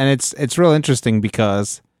 And it's real interesting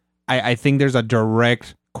because I think there's a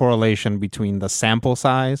direct correlation between the sample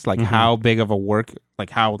size, like how big of a work, like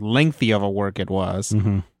how lengthy of a work it was,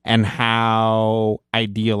 and how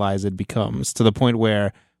idealized it becomes, to the point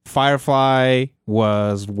where Firefly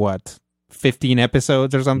was 15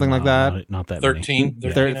 episodes or something like that? Not that 13.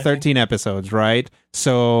 Many. 13 episodes, right?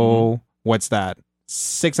 So what's that?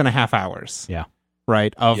 6.5 hours. Yeah.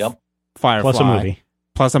 Right? Of Firefly.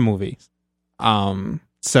 Plus a movie.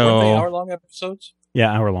 So were they hour-long episodes?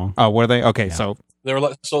 Yeah, hour long. Oh, were they? Okay, yeah. so they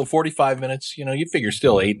were 45 minutes. You figure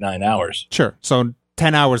still 8-9 hours. Sure. So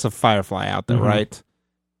 10 hours of Firefly out there, right?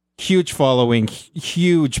 Huge following,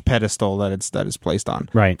 huge pedestal that is placed on.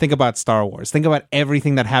 Right. Think about Star Wars. Think about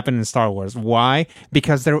everything that happened in Star Wars. Why?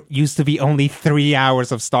 Because there used to be only 3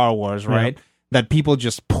 hours of Star Wars, right? That people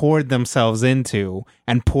just poured themselves into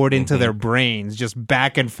and poured into their brains, just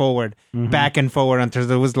back and forward until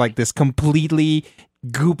there was like this completely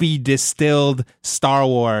goopy, distilled Star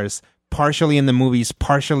Wars, partially in the movies,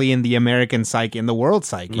 partially in the American psyche, in the world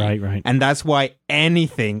psyche. Right. And that's why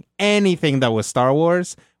anything that was Star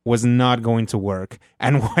Wars was not going to work,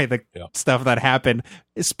 and why the stuff that happened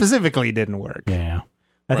specifically didn't work. Yeah.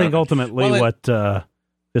 I think ultimately what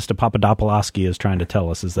Mr. Papadopoulos is trying to tell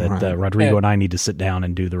us is that Rodrigo and I need to sit down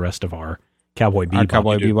and do the rest of our Cowboy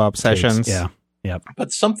Bebop sessions. Yeah. Yep.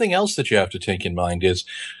 But something else that you have to take in mind is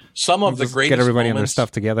some of the greatest get everybody moments, on their stuff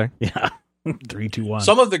together. Yeah. 3, 2, 1.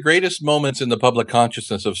 Some of the greatest moments in the public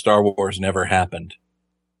consciousness of Star Wars never happened.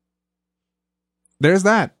 There's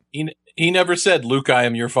that. He never said, "Luke, I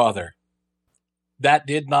am your father." That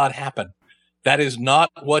did not happen. That is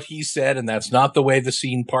not what he said, and that's not the way the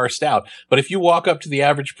scene parsed out. But if you walk up to the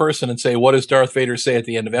average person and say, "What does Darth Vader say at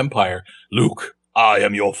the end of Empire?" "Luke, I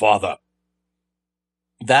am your father."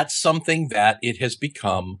 That's something that it has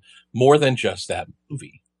become more than just that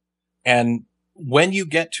movie. And when you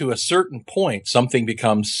get to a certain point, something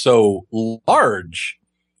becomes so large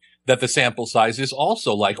that the sample size is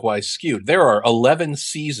also likewise skewed. There are 11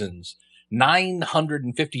 seasons,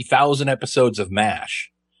 950,000 episodes of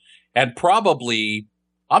MASH, and probably,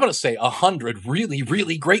 I'm going to say 100 really,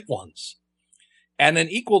 really great ones. And an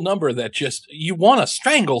equal number that just, you want to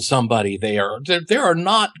strangle somebody there. There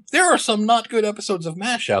are some not good episodes of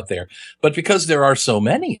MASH out there, but because there are so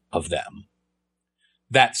many of them,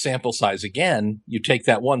 that sample size, again, you take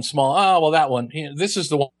that one small, that one, this is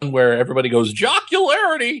the one where everybody goes,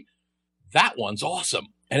 jocularity. That one's awesome.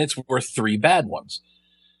 And it's worth 3 bad ones.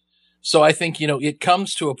 So I think, it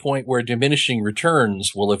comes to a point where diminishing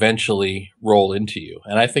returns will eventually roll into you.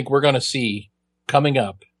 And I think we're going to see coming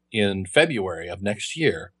up in February of next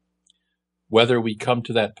year, whether we come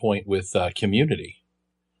to that point with Community.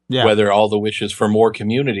 Yeah. Whether all the wishes for more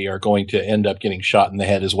Community are going to end up getting shot in the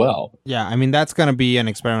head as well. Yeah, I mean, that's going to be an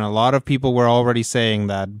experiment. A lot of people were already saying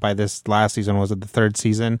that by this last season, was it the 3rd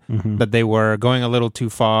season, that they were going a little too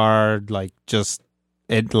far, it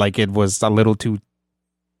was a little too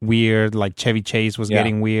weird, like Chevy Chase was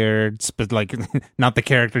getting weird, like not the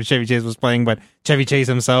character Chevy Chase was playing, but Chevy Chase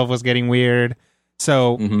himself was getting weird.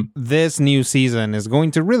 So this new season is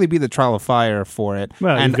going to really be the trial of fire for it.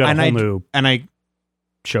 Well, you've got a whole new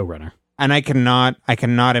showrunner. And I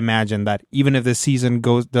cannot imagine that even if this season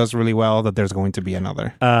does really well, that there's going to be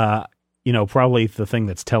another. Probably the thing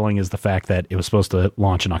that's telling is the fact that it was supposed to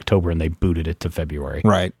launch in October and they booted it to February.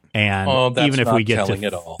 Right. And even if we get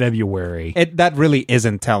to February, that really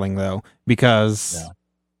isn't telling though, because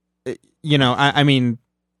I mean,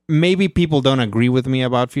 maybe people don't agree with me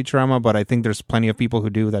about Futurama, but I think there's plenty of people who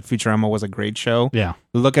do, that Futurama was a great show. Yeah.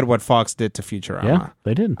 Look at what Fox did to Futurama. Yeah,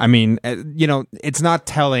 they did. I mean, it's not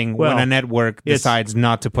telling when a network decides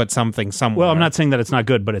not to put something somewhere. Well, I'm not saying that it's not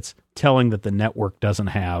good, but it's telling that the network doesn't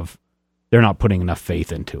have, they're not putting enough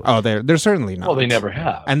faith into it. Oh, they're certainly not. Well, they never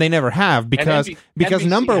have. And they never have because NBC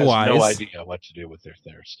number-wise, has no idea what to do with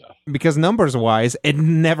their stuff. Because numbers-wise, it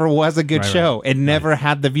never was a good show. Right. It never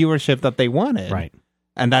had the viewership that they wanted. Right.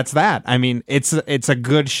 And that's that. I mean, it's a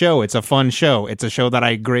good show. It's a fun show. It's a show that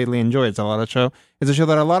I greatly enjoy. It's a show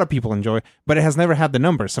that a lot of people enjoy, but it has never had the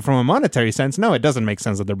numbers. So from a monetary sense, no, it doesn't make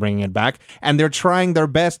sense that they're bringing it back. And they're trying their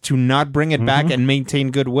best to not bring it back and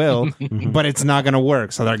maintain goodwill, but it's not going to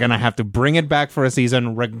work. So they're going to have to bring it back for a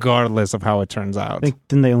season regardless of how it turns out. I think,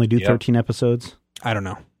 didn't they only do 13 episodes? I don't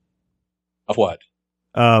know. Of what?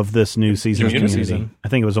 Of this new season of Community. Community. I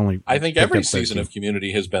think it was only... I think every season of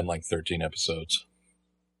Community has been like 13 episodes.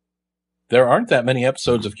 There aren't that many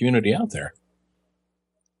episodes of Community out there.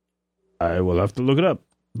 I will have to look it up,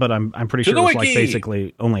 but I'm pretty sure it was like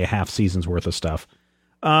basically only a half season's worth of stuff.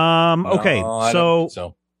 Okay, No, I don't think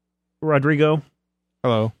so. Rodrigo,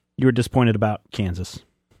 Hello. you were disappointed about Kansas.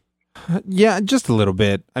 Yeah, just a little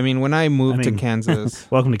bit. I mean, when I moved to Kansas...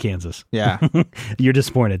 Welcome to Kansas. Yeah. You're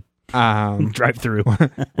disappointed. Drive through.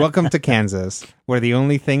 Welcome to Kansas, where the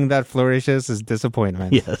only thing that flourishes is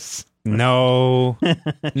disappointment. Yes. No.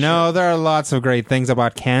 No, there are lots of great things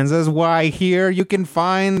about Kansas. Why, here you can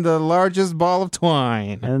find the largest ball of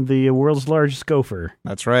twine. And the world's largest gopher.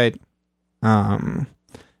 That's right.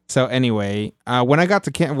 So anyway, when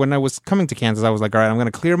I was coming to Kansas, I was like, all right, I'm going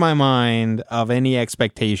to clear my mind of any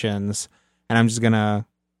expectations, and I'm just going to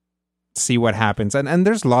see what happens. And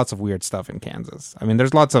there's lots of weird stuff in Kansas. I mean,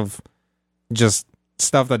 there's lots of just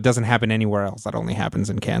stuff that doesn't happen anywhere else that only happens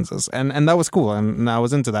in Kansas. And that was cool, and I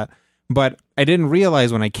was into that. But I didn't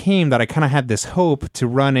realize when I came that I kind of had this hope to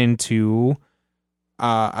run into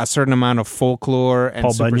a certain amount of folklore and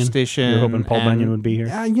Paul Bunyan? superstition. You're hoping Paul Bunyan would be here?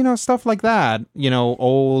 Yeah, stuff like that.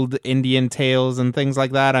 Old Indian tales and things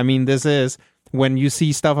like that. I mean, this is... When you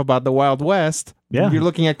see stuff about the Wild West, you're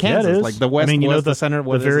looking at Kansas. Yeah, it is. Like the West was the center.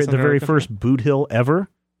 The very first boot hill ever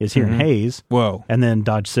is here in Hayes. Whoa. And then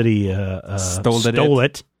Dodge City stole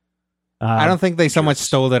it. I don't think they so much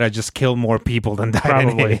stole it. I just killed more people than died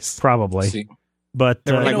in Hayes. Probably. See, but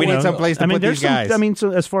they were like, we need some place to put these guys.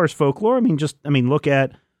 So as far as folklore, look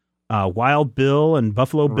at Wild Bill and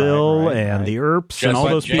Buffalo Bill and the Earps and all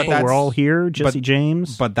those people were all here. Jesse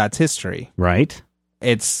James. But that's history. Right.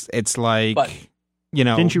 It's like,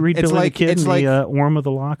 didn't you read Billy the Kid and the Orm of the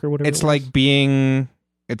Lock or whatever? It's like being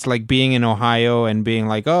in Ohio and being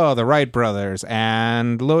like, oh, the Wright brothers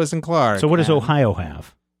and Lewis and Clark. So what does Ohio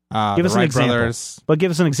have? Give us an example. But give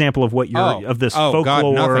us an example of what you're of this folklore.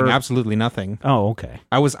 God, nothing. Absolutely nothing. Oh, okay.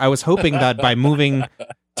 I was hoping that by moving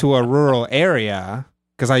to a rural area,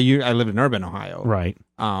 because I lived in urban Ohio, right?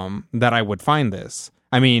 That I would find this.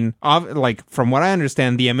 I mean, from what I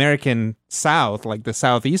understand, the American South, like the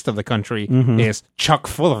southeast of the country, is chock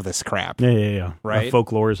full of this crap. Yeah. Right?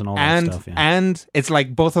 Folklores and all that stuff. Yeah. And it's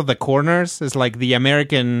like both of the corners is like the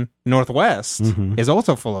American Northwest is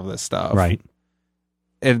also full of this stuff. Right.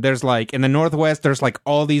 There's like, in the Northwest, there's like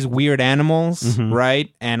all these weird animals,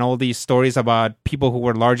 right? And all these stories about people who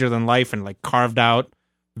were larger than life and like carved out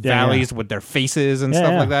valleys with their faces and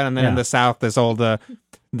stuff like that. And then in the South, there's all the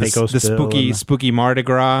spooky Mardi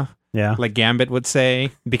Gras, like Gambit would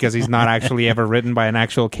say, because he's not actually ever written by an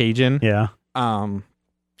actual Cajun. Yeah.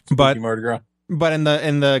 But Mardi Gras. But in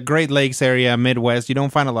the Great Lakes area, Midwest, you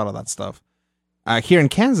don't find a lot of that stuff. Here in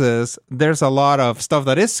Kansas, there's a lot of stuff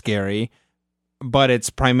that is scary, but it's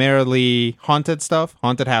primarily haunted stuff,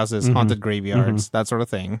 haunted houses, haunted graveyards, that sort of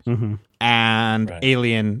thing, and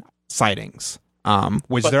alien sightings.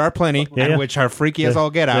 Which there are plenty, and which are freaky as all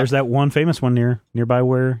get out. There's that one famous one nearby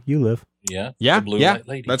where you live. Yeah. The Blue Light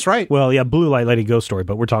Lady. That's right. Well, Blue Light Lady ghost story,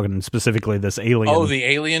 but we're talking specifically this alien. Oh, the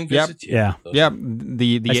alien visit? Yeah. Yep.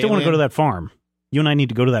 I still want to go to that farm. You and I need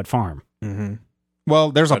to go to that farm. Mm-hmm.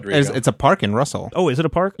 Well, it's a park in Russell. Oh, is it a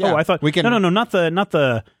park? Yeah. Oh, I thought we can. No, not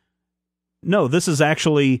the. No, this is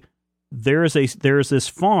actually there is this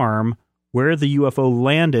farm where the UFO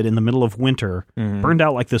landed in the middle of winter, burned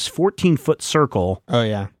out like this 14-foot circle. Oh,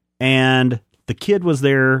 yeah. And the kid was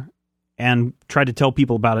there and tried to tell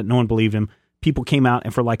people about it. No one believed him. People came out,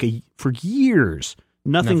 and for years,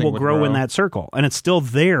 nothing will grow in that circle. And it's still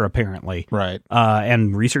there, apparently. Right.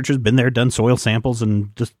 And research has been there, done soil samples,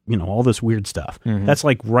 and just, all this weird stuff. That's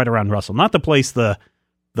like right around Russell. Not the place the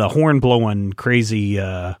the horn blowing crazy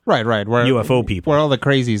right. Where UFO people, where all the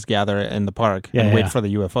crazies gather in the park and wait for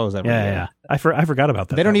the UFOs every year. I forgot about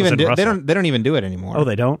that. They don't even they don't even do it anymore. Oh,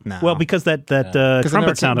 they don't. No. Well, because that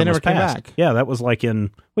trumpet sound was passed. Back. Yeah, that was like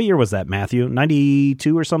in what year was that, Matthew?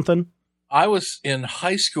 92 or something. I was in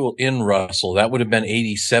high school in Russell. That would have been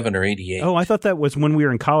 87 or 88. Oh, I thought that was when we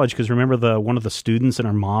were in college. Because remember, one of the students and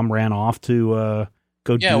her mom ran off to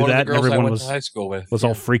go do one that. Of the girls and everyone I went to high school with was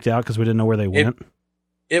all freaked out because we didn't know where they went.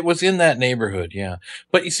 It was in that neighborhood, yeah.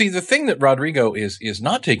 But you see, the thing that Rodrigo is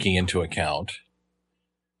not taking into account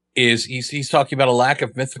is he's talking about a lack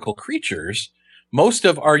of mythical creatures. Most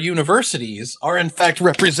of our universities are in fact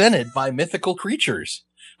represented by mythical creatures.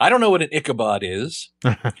 I don't know what an Ichabod is,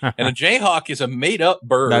 and a Jayhawk is a made-up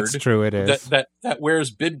bird. That's true. It is that wears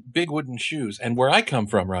big wooden shoes. And where I come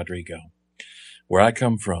from, Rodrigo,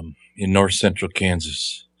 in north central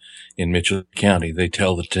Kansas, in Mitchell County, they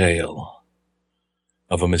tell the tale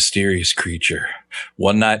of a mysterious creature.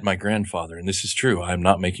 One night, my grandfather, and this is true, I'm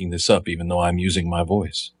not making this up, even though I'm using my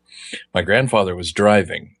voice. My grandfather was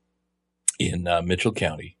driving in Mitchell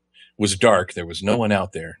County. It was dark. There was no one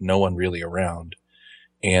out there, no one really around.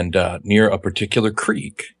 And near a particular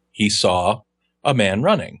creek, he saw a man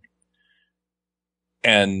running.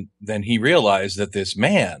 And then he realized that this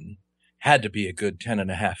man had to be a good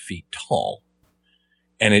 10.5 feet tall.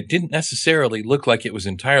 And it didn't necessarily look like it was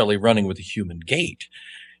entirely running with a human gait.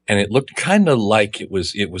 And it looked kind of like it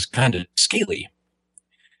was kind of scaly.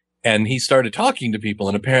 And he started talking to people,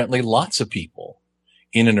 and apparently lots of people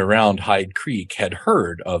in and around Hyde Creek had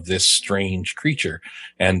heard of this strange creature,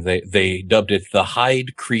 and they dubbed it the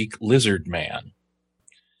Hyde Creek Lizard Man.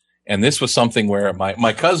 And this was something where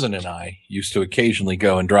my cousin and I used to occasionally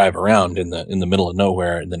go and drive around in the middle of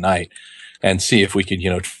nowhere in the night and see if we could,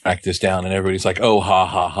 track this down. And everybody's like, oh, ha,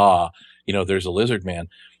 ha, ha, there's a lizard man.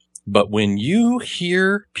 But when you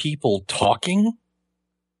hear people talking,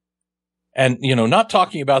 and, not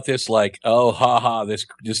talking about this like, oh, ha, ha, this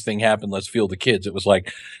thing happened, let's feel the kids. It was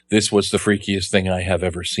like, this was the freakiest thing I have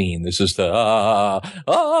ever seen. This is the,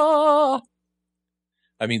 I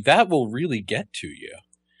mean, that will really get to you.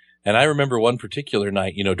 And I remember one particular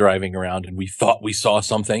night, driving around, and we thought we saw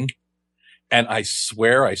something. And I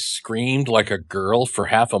swear I screamed like a girl for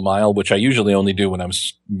half a mile, which I usually only do when I'm,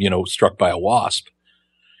 struck by a wasp.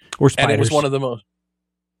 Or spiders. And it was one of the most,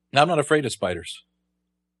 I'm not afraid of spiders.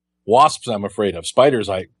 Wasps I'm afraid of. Spiders,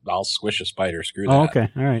 I'll squish a spider, screw that. Oh, okay.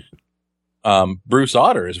 All right. Bruce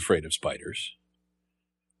Otter is afraid of spiders.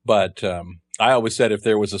 But I always said if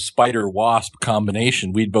there was a spider-wasp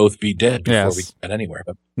combination, we'd both be dead before we got anywhere.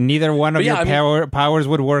 But neither one of your powers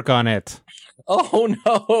would work on it. Oh,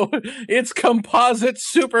 no. It's composite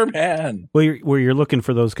Superman. Well, you're looking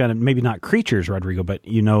for those kind of, maybe not creatures, Rodrigo, but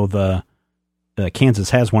the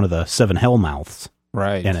Kansas has one of the 7 Hellmouths.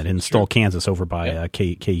 Right. In it, in Stull, Kansas, over by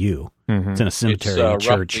KU. Mm-hmm. It's in a cemetery and a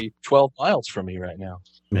church. Roughly 12 miles from me right now.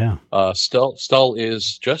 Yeah. Stull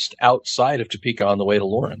is just outside of Topeka on the way to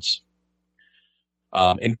Lawrence.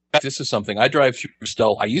 In fact, this is something I drive through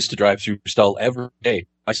Stull. I used to drive through Stull every day,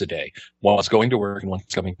 twice a day, while I was going to work and once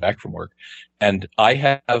coming back from work. And I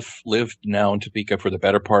have lived now in Topeka for the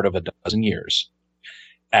better part of a dozen years.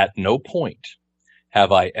 At no point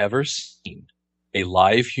have I ever seen a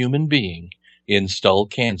live human being in Stull,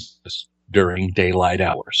 Kansas during daylight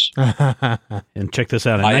hours. And check this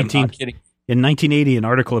out. I am not kidding. In 1980, an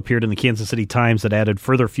article appeared in the Kansas City Times that added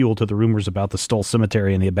further fuel to the rumors about the Stull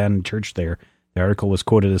Cemetery and the abandoned church there. The article was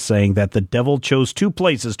quoted as saying that the devil chose 2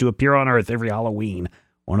 places to appear on Earth every Halloween.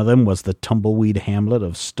 One of them was the tumbleweed hamlet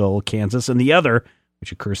of Stull, Kansas, and the other,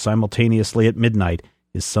 which occurs simultaneously at midnight,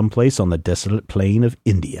 is someplace on the desolate plain of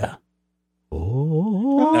India.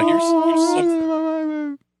 Oh. Now here's something.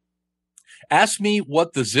 Ask me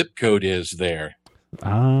what the zip code is there.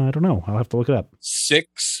 I don't know. I'll have to look it up.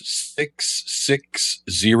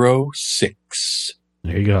 66606.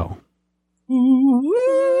 There you go.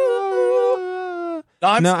 No,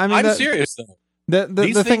 I'm serious though.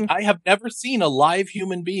 The thing I have never seen a live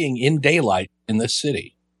human being in daylight in this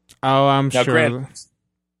city. Oh, I'm now, sure. Granted,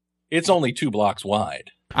 it's only 2 blocks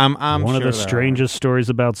wide. I'm One sure of the strangest stories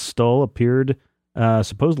about Stull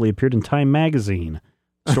supposedly appeared in Time magazine.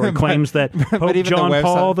 The story claims that Pope John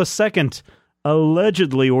Paul II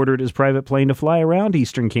allegedly ordered his private plane to fly around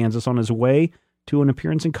eastern Kansas on his way to an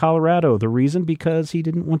appearance in Colorado. The reason? Because he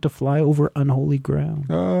didn't want to fly over unholy ground.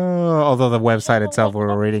 Although the website itself, we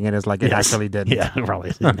were reading it, is like it actually didn't. Yeah, it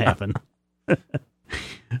probably didn't happen.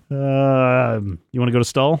 You want to go to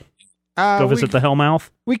Stull? Go visit the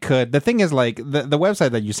Hellmouth? We could. The thing is, like, the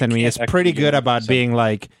website that you sent me is pretty good about being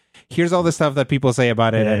like, here's all the stuff that people say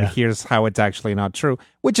about it, and here's how it's actually not true.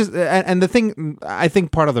 Which is, and the thing, I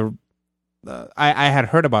think part of the, I had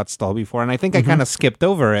heard about Stull before, and I think I kind of skipped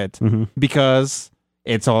over it because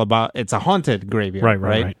it's a haunted graveyard,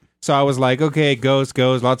 right? So I was like, okay, ghosts,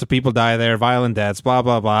 lots of people die there, violent deaths, blah,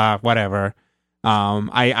 blah, blah, whatever.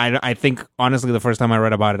 I think, honestly, the first time I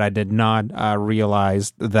read about it, I did not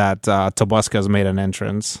realize that Tobuscus made an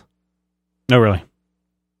entrance. Oh, really?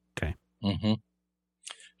 Okay. Mm-hmm.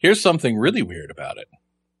 Here's something really weird about it.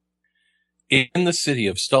 In the city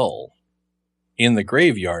of Stull, in the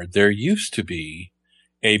graveyard, there used to be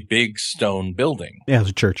a big stone building. Yeah, it's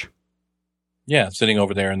a church. Yeah, sitting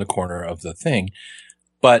over there in the corner of the thing.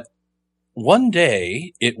 But one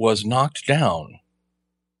day it was knocked down,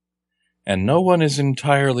 and no one is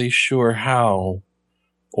entirely sure how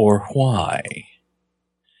or why.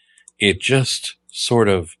 It just sort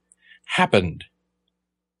of happened.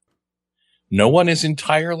 No one is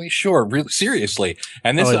entirely sure, really, seriously.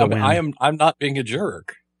 And this, I'm not being a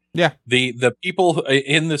jerk. Yeah. The people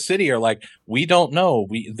in the city are like, we don't know.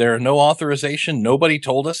 There are no authorization. Nobody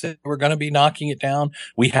told us that we're going to be knocking it down.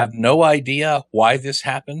 We have no idea why this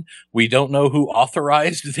happened. We don't know who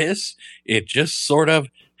authorized this. It just sort of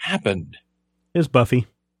happened. It was Buffy.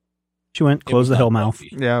 She went, closed the hell mouth.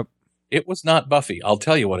 Yeah. It was not Buffy. I'll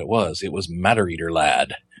tell you what it was. It was Matter Eater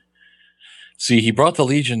Lad. See, he brought the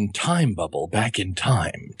Legion time bubble back in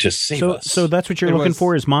time to save us. So that's what you're looking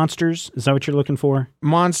for, is monsters? Is that what you're looking for?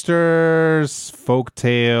 Monsters, folk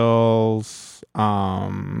tales,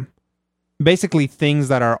 basically things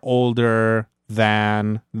that are older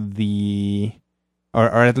than or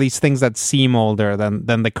at least things that seem older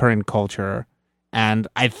than the current culture. And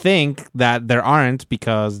I think that there aren't,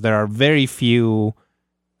 because there are very few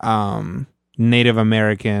Native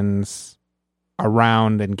Americans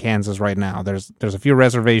around in Kansas right now. There's a few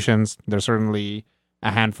reservations. There's certainly a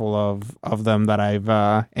handful of them that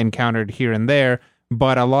I've encountered here and there,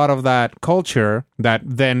 but a lot of that culture that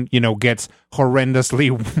then, gets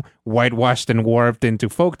horrendously whitewashed and warped into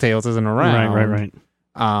folktales isn't around. Right.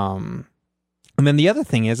 And then the other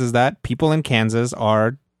thing is that people in Kansas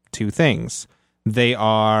are two things. They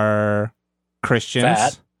are Christians.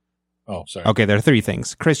 Fat. Oh, sorry. Okay, there are three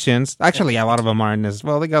things. Christians. Actually, a lot of them aren't as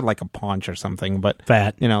well. They got like a paunch or something, but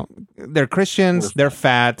fat. They're Christians. They're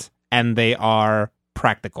fat, and they are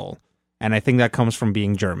practical. And I think that comes from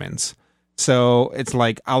being Germans. So it's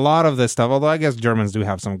like a lot of this stuff. Although I guess Germans do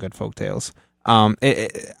have some good folktales.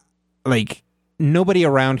 Like nobody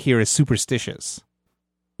around here is superstitious.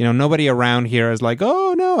 Nobody around here is like,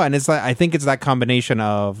 oh no. And it's like, I think it's that combination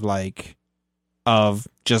of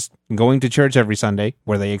just going to church every Sunday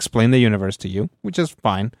where they explain the universe to you, which is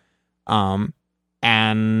fine.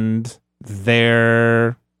 And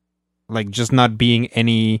they're like just not being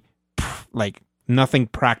any, like nothing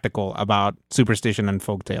practical about superstition and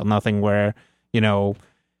folktale. Nothing where,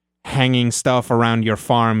 hanging stuff around your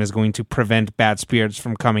farm is going to prevent bad spirits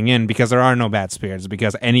from coming in, because there are no bad spirits,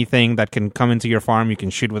 because anything that can come into your farm, you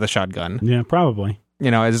can shoot with a shotgun. Yeah, probably.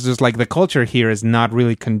 It's just like the culture here is not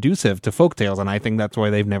really conducive to folktales, and I think that's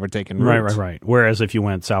why they've never taken root. Right. Whereas if you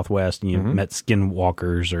went southwest and you met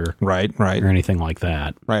skinwalkers or right or anything like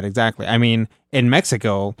that. Right, exactly. I mean, in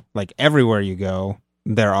Mexico, like everywhere you go,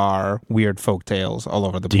 there are weird folktales all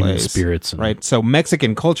over the Demon place. Spirits. Right? So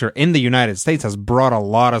Mexican culture in the United States has brought a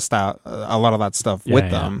lot of that stuff with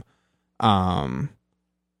them. And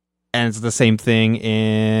it's the same thing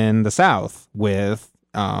in the South with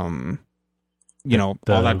all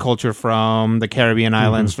that culture from the Caribbean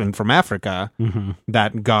islands and from Africa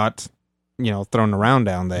that got, thrown around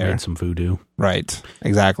down there. Made some voodoo. Right.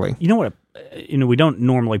 Exactly. You know what? We don't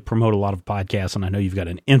normally promote a lot of podcasts, and I know you've got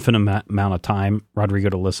an infinite amount of time, Rodrigo,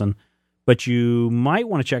 to listen, but you might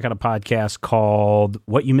want to check out a podcast called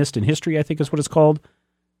What You Missed in History, I think is what it's called.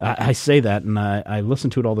 I say that, and I listen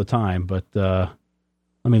to it all the time, but let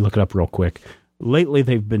me look it up real quick. Lately,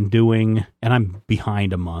 they've been doing, and I'm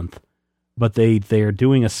behind a month, but they're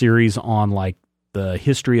doing a series on like the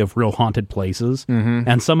history of real haunted places,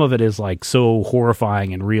 and some of it is like so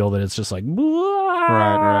horrifying and real that it's just like,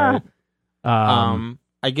 right.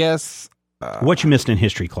 I guess What You Missed in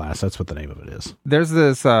History class. That's what the name of it is. There's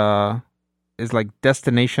this is like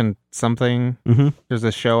Destination something. There's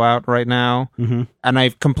a show out right now, and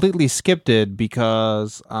I've completely skipped it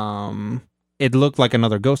because it looked like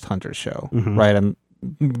another Ghost Hunter show, right? And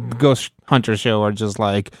Ghost Hunter show are just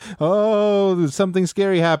like, oh, something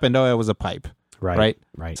scary happened. Oh, it was a pipe. Right.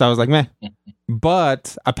 So I was like, meh.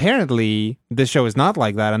 But apparently this show is not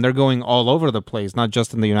like that, and they're going all over the place, not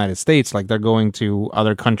just in the United States. Like they're going to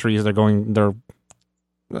other countries. They're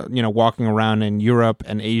walking around in Europe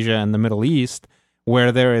and Asia and the Middle East,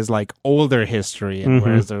 where there is like older history and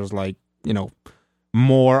whereas there's like,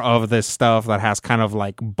 more of this stuff that has kind of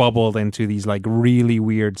like bubbled into these like really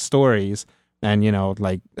weird stories. And,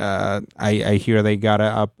 I hear they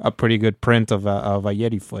got a pretty good print of a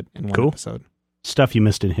Yeti foot in one episode. Stuff you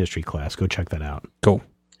missed in history class. Go check that out. Cool.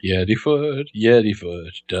 Yeti foot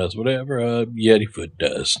does whatever a Yeti foot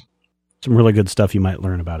does. Some really good stuff you might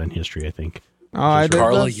learn about in history, I think.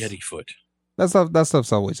 Carla Yeti foot. That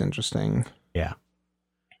stuff's always interesting. Yeah.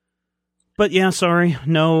 But yeah, sorry.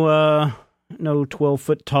 No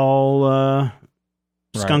 12-foot tall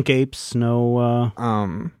skunk apes, no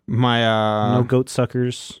no goat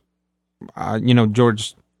suckers.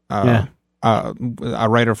 George, a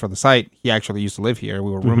writer for the site, he actually used to live here.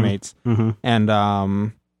 We were roommates,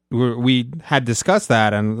 and we had discussed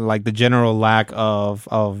that and like the general lack of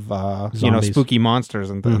spooky monsters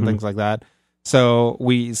and things like that. So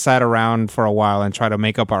we sat around for a while and tried to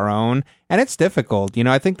make up our own, and it's difficult.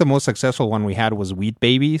 I think the most successful one we had was Wheat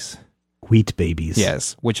Babies. Wheat babies.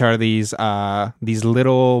 Yes, which are these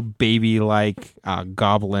little baby-like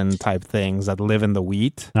goblin type things that live in the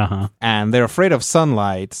wheat. And they're afraid of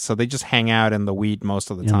sunlight, so they just hang out in the wheat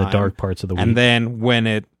most of the time. In the dark parts of the wheat. And then when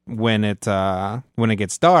it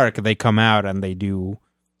gets dark, they come out and they do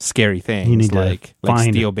scary things. You need like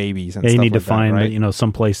steal babies and stuff. You need to like find that, right?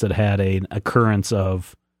 some place that had an occurrence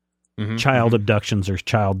of child abductions or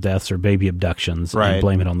child deaths or baby abductions, and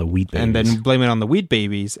blame it on the wheat babies. And then blame it on the wheat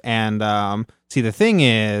babies. And see, the thing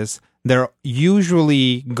is, they're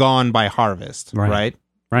usually gone by harvest, right?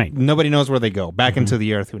 Right. Nobody knows where they go. Back into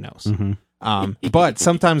the earth, who knows? But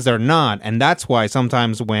sometimes they're not. And that's why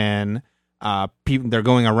sometimes when they're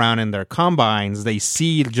going around in their combines, they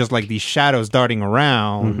see just like these shadows darting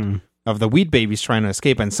around of the wheat babies trying to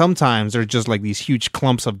escape, and sometimes they're just like these huge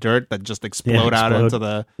clumps of dirt that just explode out into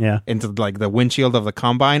the windshield of the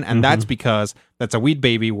combine, and that's because that's a wheat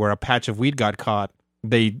baby where a patch of wheat got caught.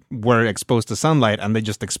 They were exposed to sunlight and they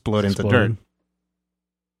just explode into dirt.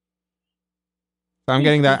 So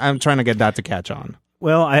I'm trying to get that to catch on.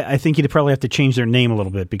 Well, I think you'd probably have to change their name a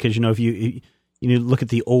little bit because if you look at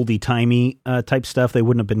the oldie-timey type stuff, they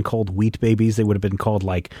wouldn't have been called wheat babies. They would have been called,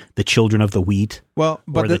 like, the children of the wheat. Well,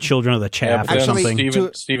 but or the children of the chaff or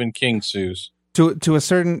something. Stephen King sues. To a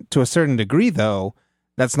certain degree, though,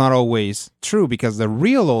 that's not always true because the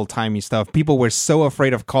real old-timey stuff, people were so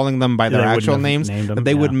afraid of calling them by their actual names that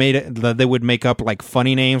they would make up, like,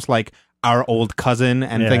 funny names like Our Old Cousin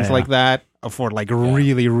and things like that for, like,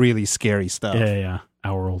 really, really scary stuff. Yeah.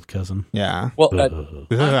 Our Old Cousin. Yeah. Well,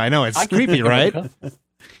 I know, it's creepy, right?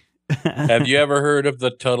 Have you ever heard of the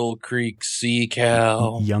Tuttle Creek Sea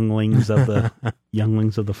Cow? Younglings of the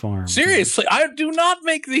farm. Seriously, I do not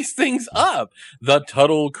make these things up. The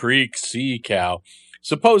Tuttle Creek Sea Cow.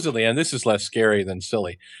 Supposedly, and this is less scary than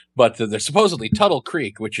silly, but there's supposedly Tuttle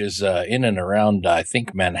Creek, which is in and around, I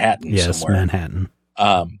think, Manhattan somewhere. Yes, Manhattan.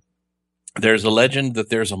 There's a legend that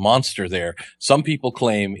there's a monster there. Some people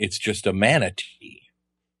claim it's just a manatee.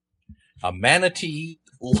 A manatee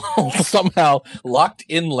somehow locked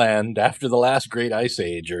inland after the lake Great Ice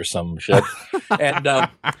Age or some shit. And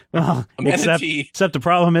well, except the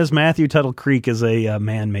problem is Matthew Tuttle Creek is a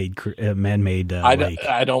man-made lake.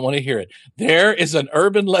 I don't want to hear it. There is an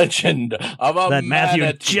urban legend of a that Matthew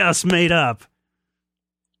manatee. just made up.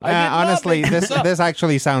 Honestly, this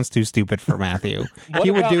actually sounds too stupid for Matthew.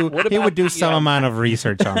 He would do some amount of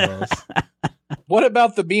research on this. What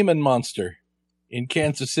about the Beeman monster in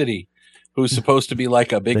Kansas City? Who's supposed to be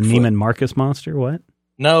like a Bigfoot. The Neiman Marcus monster? What?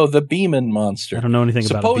 No, the Beeman monster. I don't know anything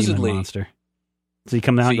about a Beeman monster. So he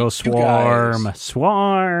comes out and goes, swarm.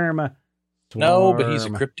 No, but he's a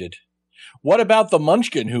cryptid. What about the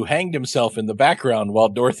Munchkin who hanged himself in the background while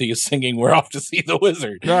Dorothy is singing We're Off to See the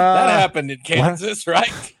Wizard? That happened in Kansas,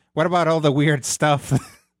 right? What about all the weird stuff?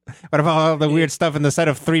 What about all the weird stuff in the set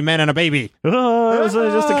of Three Men and a Baby? Oh, it was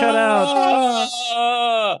just a cutout.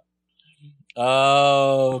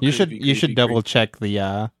 Oh, you should double check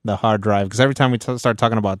the hard drive because every time we start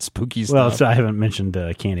talking about spooky stuff. Well, so I haven't mentioned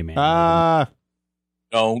Candyman.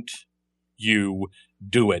 Don't you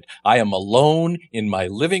do it? I am alone in my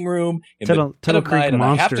living room in Tuttle Creek Monster.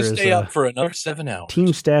 I have to stay up for another 7 hours. Team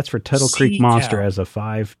stats for Tuttle Creek Monster as of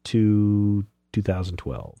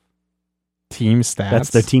 5/2/2012. Team stats. That's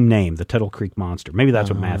their team name, the Tuttle Creek Monster. Maybe that's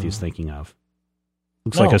what Matthew's thinking of.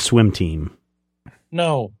 Looks like a swim team.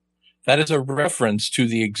 No. That is a reference to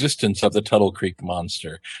the existence of the Tuttle Creek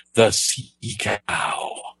Monster, the sea cow.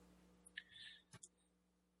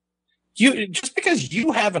 Just because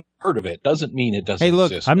you haven't heard of it doesn't mean it doesn't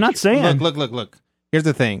exist. I'm not saying. Look. Here's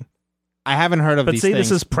the thing. I haven't heard of these things. But say this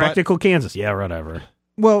is practical Kansas. Yeah, whatever.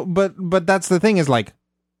 Well, but that's the thing is like,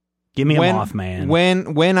 Give me a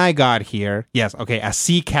Mothman. When I got here, yes, okay, a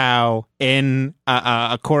sea cow in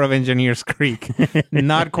a Corps of Engineers creek,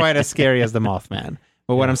 not quite as scary as the Mothman.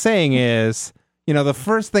 But what I'm saying is, the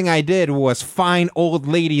first thing I did was find old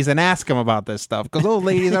ladies and ask them about this stuff, because old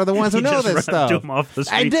ladies are the ones who know this stuff. To them off the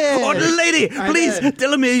street. I did. Old lady, please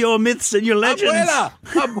tell me your myths and your legends.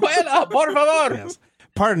 Abuela, por favor. Yes.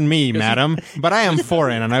 Pardon me, madam, but I am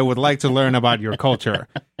foreign and I would like to learn about your culture.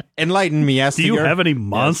 Enlighten me as to Do you have any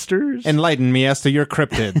monsters? Enlighten me as to your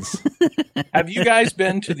cryptids. Have you guys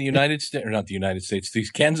been to the United States, or not the United States, the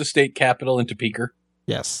Kansas State Capitol in Topeka?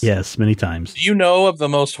 Yes. Yes, many times. Do you know of the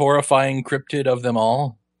most horrifying cryptid of them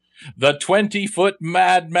all? The 20-foot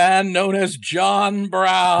madman known as John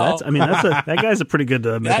Brown. That guy's a pretty good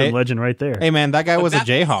myth legend right there. Hey, man, that guy was a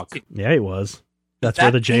Jayhawk. Yeah, he was. That's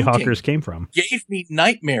where the Jayhawkers came from. Gave me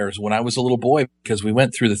nightmares when I was a little boy, because we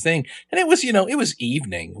went through the thing and it was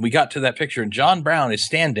evening. We got to that picture and John Brown is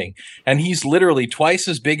standing and he's literally twice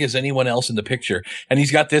as big as anyone else in the picture. And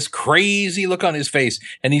he's got this crazy look on his face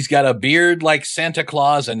and he's got a beard like Santa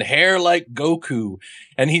Claus and hair like Goku.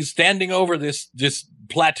 And he's standing over this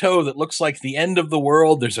plateau that looks like the end of the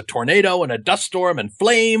world. There's a tornado and a dust storm and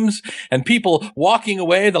flames and people walking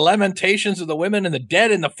away, the lamentations of the women and the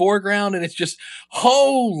dead in the foreground. And it's just,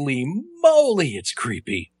 holy moly, it's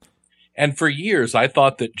creepy. And for years, I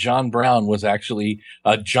thought that John Brown was actually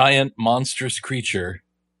a giant monstrous creature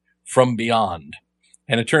from beyond.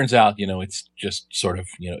 And it turns out, it's just sort of,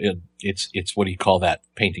 it's what do you call that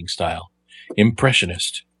painting style?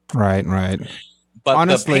 Impressionist. Right. But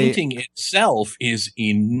honestly, the painting itself is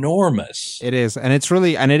enormous. It is. And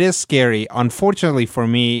it is scary. Unfortunately for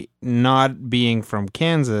me, not being from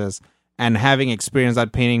Kansas and having experienced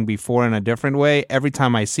that painting before in a different way, every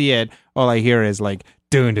time I see it, all I hear is like,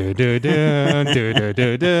 dun dun dun dun dun dun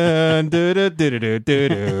dun dun dun dun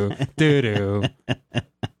dun dun dun.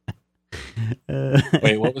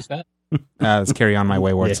 Wait, what was that? Let's Carry On My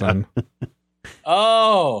Wayward Son.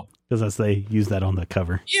 Oh. Because they use that on the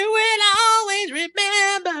cover. You will always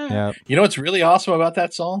remember. Yep. You know what's really awesome about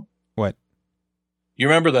that song? What? You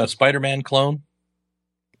remember the Spider-Man clone?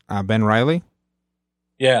 Ben Reilly?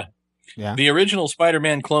 Yeah. Yeah. The original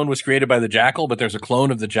Spider-Man clone was created by the Jackal, but there's a clone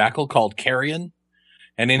of the Jackal called Carrion.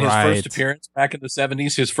 And in his first appearance back in the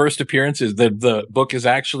 70s, his first appearance is the book is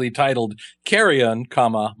actually titled Carrion,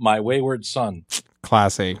 My Wayward Son.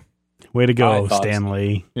 Classy. Way to go, Stan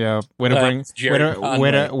Lee. Yeah, way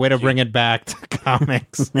to bring it back to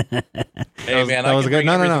comics. Hey man, that was good.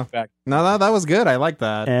 No, that was good. I like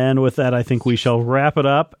that. And with that, I think we shall wrap it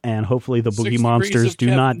up. And hopefully, the Boogie Monsters do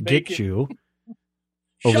not get you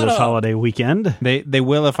over this holiday weekend. They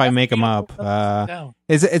will if I make them up. No.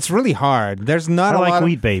 It's really hard. There's not a lot like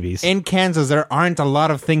Wheat Babies in Kansas. There aren't a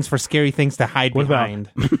lot of things for scary things to hide behind.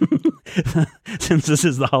 Since this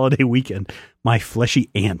is the holiday weekend, my fleshy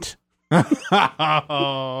aunt.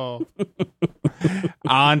 Aunt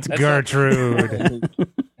Gertrude.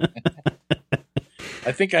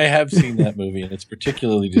 I think I have seen that movie, and it's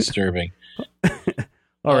particularly disturbing.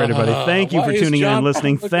 All right, everybody. Thank you for tuning in and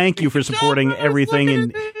listening. Thank you for supporting everything,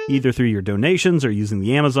 in either through your donations or using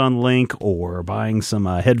the Amazon link or buying some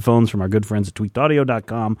headphones from our good friends at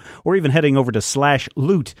tweakedaudio.com, or even heading over to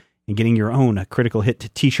 /loot and getting your own Critical Hit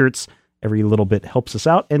t-shirts. Every little bit helps us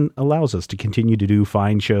out and allows us to continue to do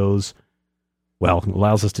fine shows. Well,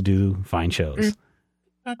 allows us to do fine shows.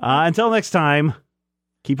 Until next time,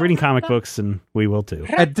 keep reading comic books, and we will too.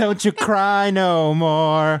 And don't you cry no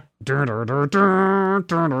more. Find the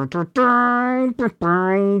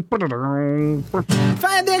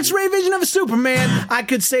X-ray vision of a Superman. I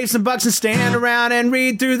could save some bucks and stand around and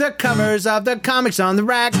read through the covers of the comics on the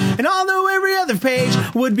rack. And although every other page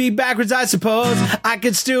would be backwards, I suppose, I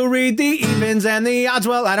could still read the evens and the odds.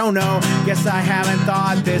 Well, I don't know. Guess I haven't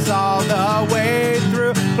thought this all the way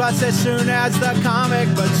through. Plus, as soon as the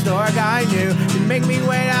comic book store guy knew, he'd make me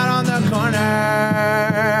wait out on the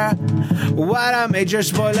corner. What a major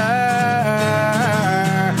spoiler.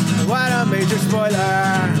 What a major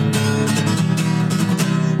spoiler.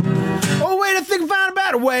 Oh, wait, I think I found a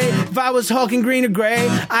better way. If I was Hulk in green or gray,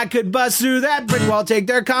 I could bust through that brick wall, take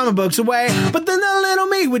their comic books away. But then the little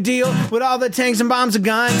me would deal with all the tanks and bombs and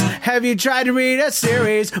guns. Have you tried to read a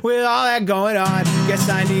series with all that going on? Guess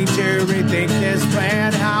I need to rethink this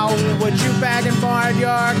plan. How would you bag and board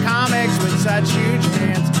your comics with such huge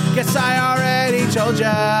hands? Guess I already told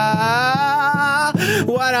ya.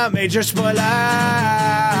 What a major spoiler.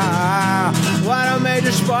 What a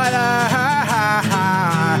major spoiler.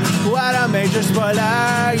 What a major spoiler.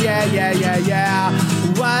 Yeah, yeah, yeah, yeah.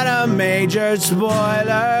 What a major spoiler.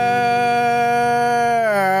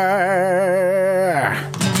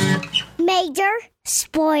 Major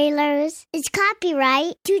Spoilers. It's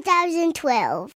copyright 2012.